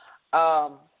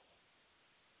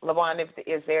 LaVon,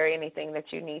 is there anything that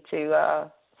you need to?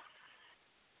 Are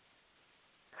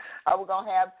we gonna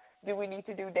have? Do we need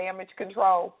to do damage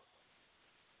control?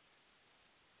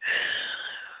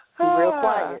 Real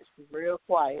quiet. Real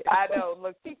quiet. I know.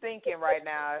 Look, she's thinking right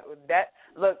now.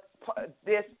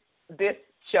 This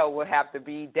show will have to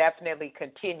be definitely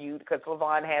continued because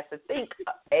LaVon has to think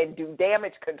and do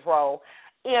damage control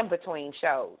in between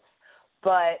shows.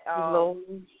 But I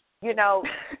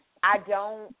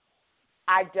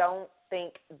don't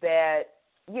think that,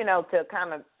 to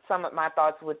kind of sum up my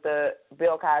thoughts with the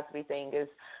Bill Cosby thing is,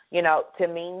 to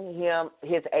me,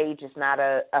 his age is not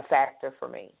a factor for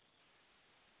me.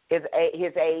 His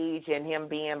age and him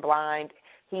being blind,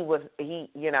 he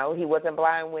wasn't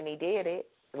blind when he did it.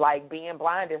 Like being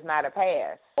blind is not a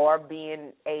pass, or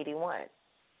being 81.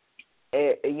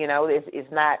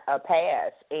 It's not a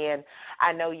pass. And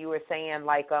I know you were saying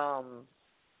like, how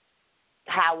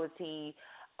is he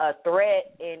a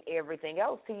threat and everything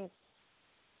else? He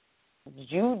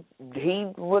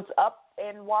was up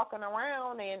and walking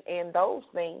around and those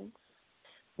things,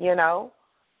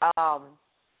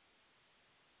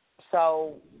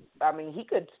 So, I mean, he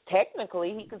could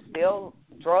still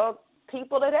drug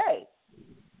people today.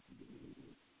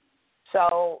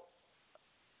 So,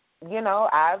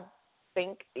 I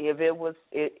think if it was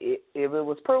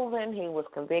proven he was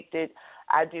convicted,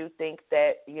 I do think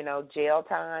that, jail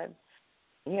time,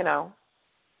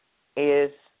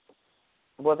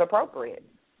 was appropriate.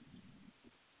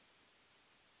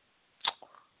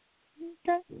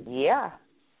 Okay. Yeah.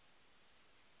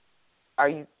 Are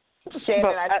you,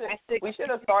 Shannon? We should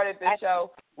have started the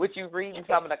show with you reading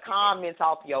some of the comments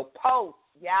off your post.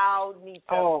 Y'all need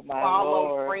to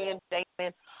follow friend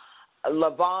Shannon.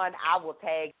 Lavon, I will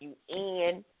tag you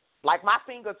in. Like, my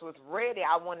fingers was ready.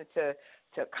 I wanted to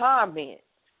comment.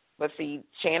 But see,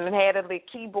 Shannon had a little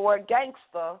keyboard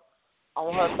gangster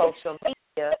on her social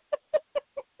media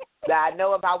that I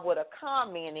know if I would have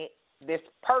commented, this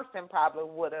person probably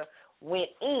would have went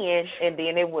in, and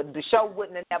then the show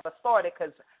wouldn't have never started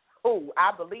because,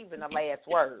 I believe in the last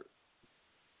word.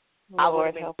 Lord, I would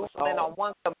have been whistling on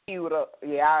one computer.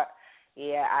 Yeah,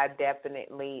 I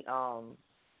definitely, I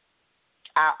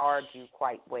argue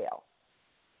quite well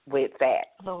with that.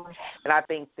 Lord. And I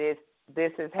think this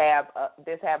have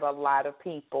a lot of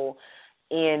people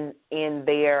in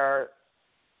their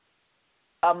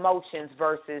emotions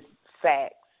versus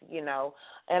facts, you know.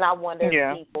 And I wonder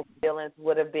if people's feelings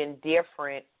would have been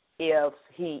different if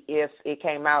it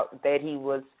came out that he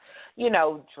was, you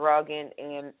know, drugging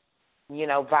and, you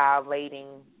know, violating,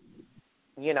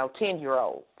 you know,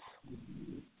 10-year-olds.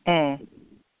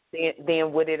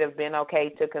 Then would it have been okay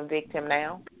to convict him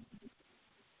now?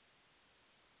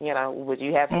 You know, would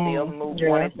you have still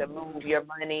wanted to move your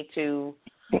money to,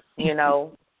 you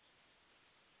know,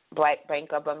 Black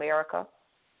Bank of America?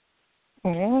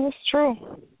 Yeah, that's true.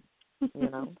 You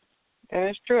know, that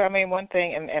is true. I mean, one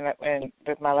thing, and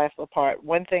with my last little part,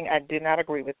 one thing I did not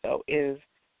agree with though is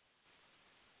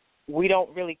we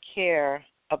don't really care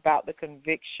about the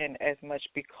conviction as much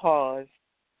because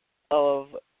of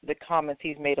the comments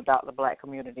he's made about the Black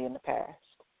community in the past,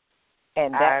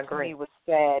 and that to me was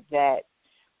sad that.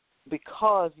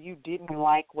 Because you didn't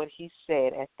like what he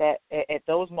said at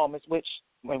those moments, which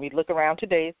when we look around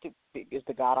today is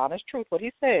the God honest truth what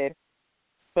he said,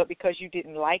 but because you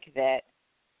didn't like that,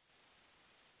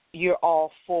 you're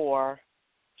all for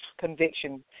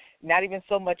conviction. Not even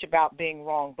so much about being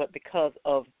wrong, but because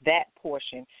of that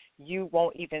portion, you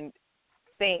won't even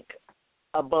think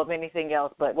above anything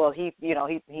else. But he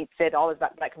said all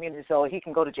about Black community, so he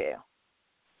can go to jail.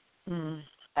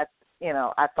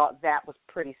 I thought that was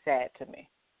pretty sad to me.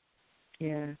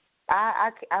 Yeah.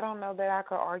 I don't know that I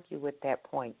could argue with that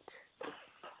point.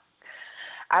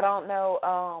 I don't know.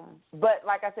 But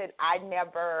like I said, I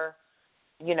never,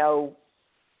 you know,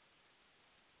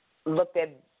 looked at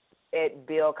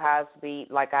Bill Cosby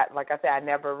like I said, I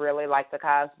never really liked the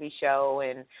Cosby Show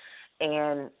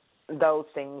and those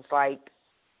things. Like,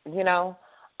 you know,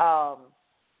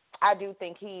 I do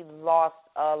think he lost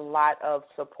a lot of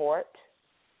support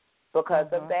because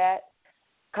of that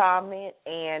comment.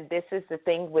 And this is the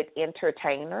thing with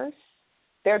entertainers.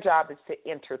 Their job is to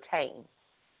entertain.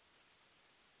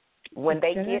 When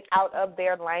they get out of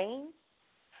their lane,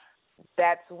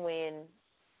 that's when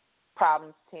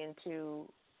problems tend to,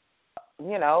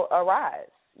 you know, arise,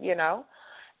 you know.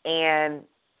 And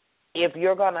if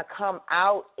you're going to come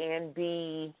out and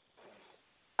be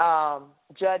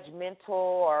judgmental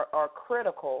or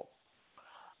critical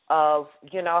of,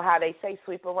 you know, how they say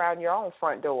sweep around your own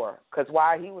front door. Because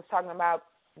while he was talking about,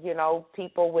 you know,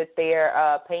 people with their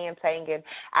pants hanging,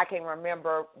 I can't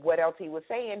remember what else he was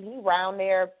saying. He around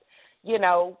there, you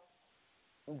know,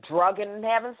 drugging and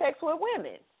having sex with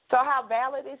women. So how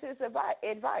valid is his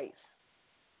advice?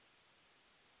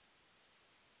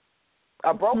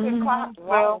 A broken clock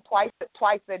wrong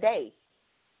twice a day.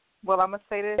 Well, I'm going to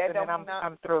say this, and then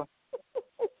I'm through.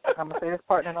 I'm going to say this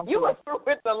part, and I'm through. You were through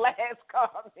with the last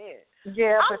comment.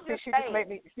 Yeah, but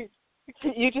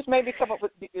you just made me come up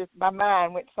with, my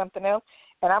mind went to something else,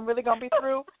 and I'm really going to be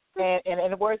through. And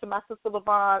in the words of my sister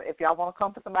Lavon, if y'all want to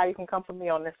come for somebody, you can come for me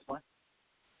on this one.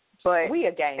 But we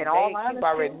a gang. In all honesty, people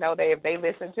already know that if they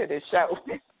listen to this show.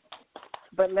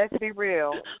 But let's be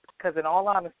real, because in all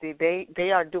honesty,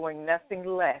 they are doing nothing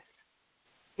less.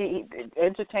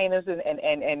 Entertainers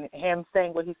and him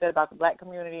saying what he said about the Black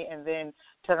community and then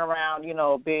turn around, you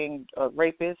know, being a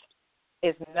rapist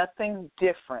is nothing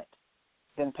different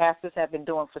than pastors have been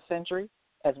doing for centuries,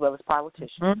 as well as politicians.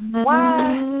 Mm-hmm.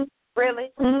 Why?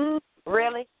 Really? Mm-hmm.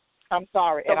 Really? I'm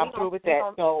sorry, so and I'm through with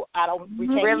that. So we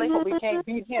can't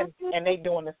beat him, and they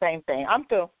doing the same thing. I'm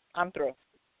through.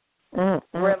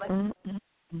 Mm-hmm. Really?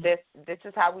 Mm-hmm. This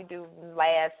is how we do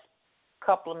last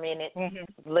couple of minutes,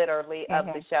 literally, of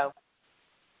the show.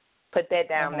 Put that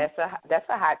down. That's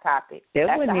a hot topic. That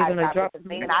that's wasn't a hot even a drop.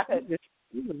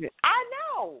 I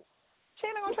know.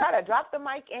 Shannon gonna try to drop the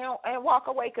mic and walk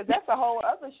away because that's a whole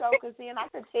other show. Because then I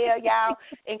could tell y'all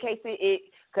in case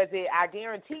I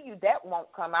guarantee you that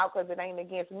won't come out because it ain't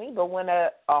against me. But when a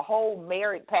whole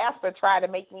married pastor tried to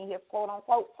make me his quote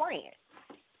unquote friend,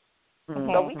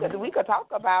 so we could talk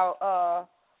about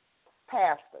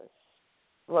pastors.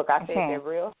 Look, I said they're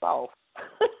real soft.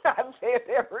 I said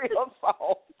that real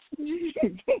soft.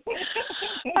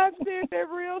 I said that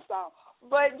real soft.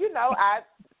 But,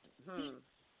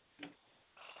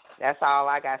 that's all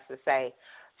I got to say.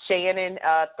 Shannon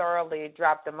thoroughly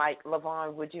dropped the mic.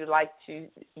 LaVon, would you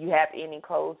have any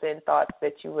closing thoughts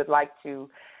that you would like to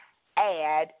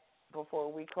add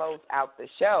before we close out the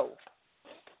show?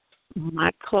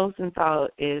 My closing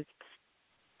thought is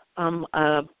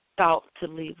thought to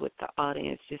leave with the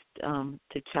audience, just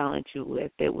to challenge you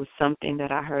with. It was something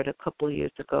that I heard a couple of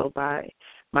years ago by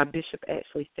my bishop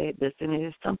actually said this, and it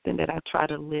is something that I try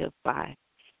to live by.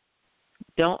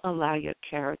 Don't allow your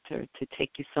character to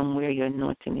take you somewhere your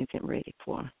anointing isn't ready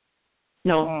for.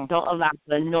 No, don't allow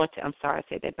the anointing. I'm sorry, I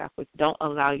said that backwards. Don't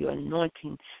allow your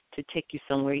anointing to take you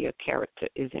somewhere your character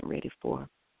isn't ready for.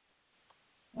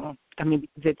 I mean,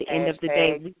 because at the end of the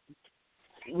day,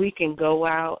 we can go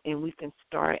out and we can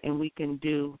start and we can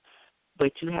do,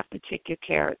 but you have to check your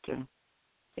character.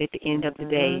 At the end of the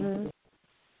day,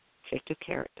 check your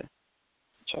character.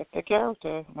 Check the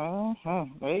character.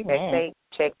 Amen.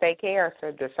 Check their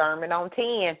character. Discernment on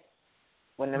 10.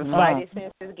 When them spidey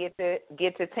senses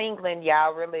get to tingling,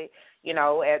 y'all really,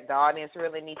 as the audience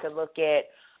really need to look at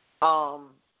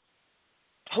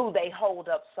who they hold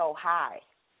up so high.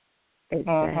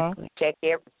 Exactly. Check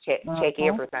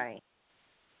everything.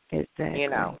 Exactly.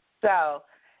 So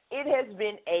it has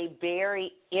been a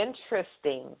very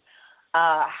interesting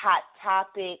hot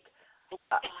topic.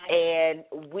 And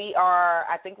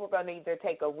I think we're going to either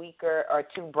take a week or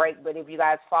two break, but if you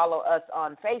guys follow us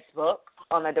on Facebook,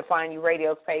 on the Define You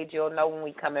Radio's page, you'll know when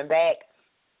we're coming back.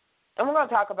 And we're going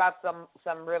to talk about some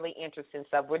really interesting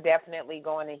stuff. We're definitely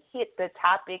going to hit the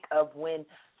topic of when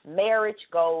marriage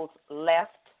goes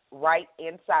left, right,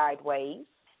 and sideways,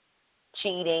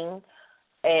 cheating,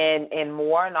 and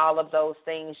more, and all of those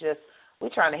things. We're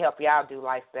trying to help y'all do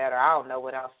life better. I don't know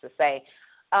what else to say.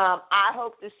 I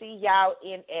hope to see y'all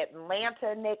in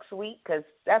Atlanta next week, because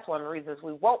that's one of the reasons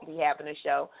we won't be having a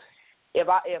show. If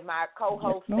my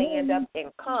co-hosts stand up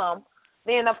and come,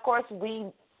 then, of course,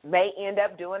 we may end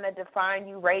up doing a Define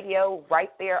You Radio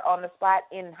right there on the spot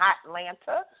in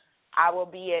Atlanta. I will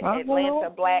be at Atlanta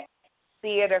Black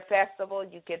Theater Festival.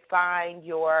 You can find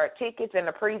your tickets in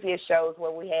the previous shows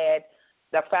where we had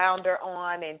the founder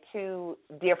on and two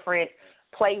different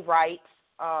playwrights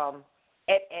at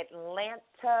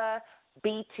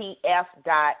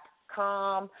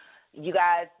AtlantaBTF.com. You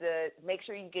guys, make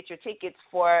sure you get your tickets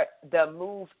for the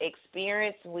Move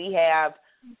Experience. We have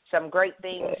some great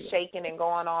things shaking and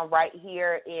going on right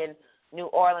here in New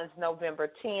Orleans,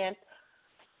 November 10th.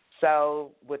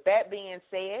 So with that being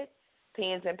said,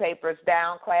 Pens and Papers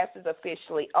Down class is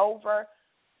officially over.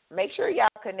 Make sure y'all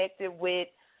connected with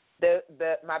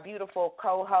my beautiful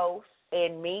co-host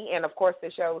and me, and, of course, the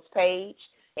show's page.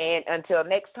 And until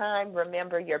next time,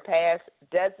 remember, your past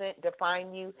doesn't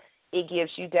define you. It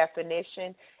gives you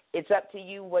definition. It's up to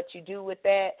you what you do with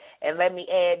that. And let me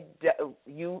add,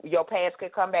 your past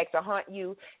could come back to haunt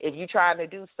you if you're trying to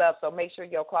do stuff, so make sure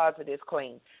your closet is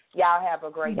clean. Y'all have a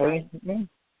great night.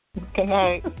 Good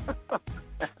night.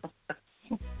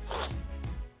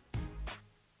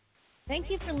 Thank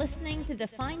you for listening to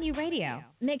Define You Radio.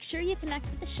 Make sure you connect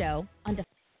with the show on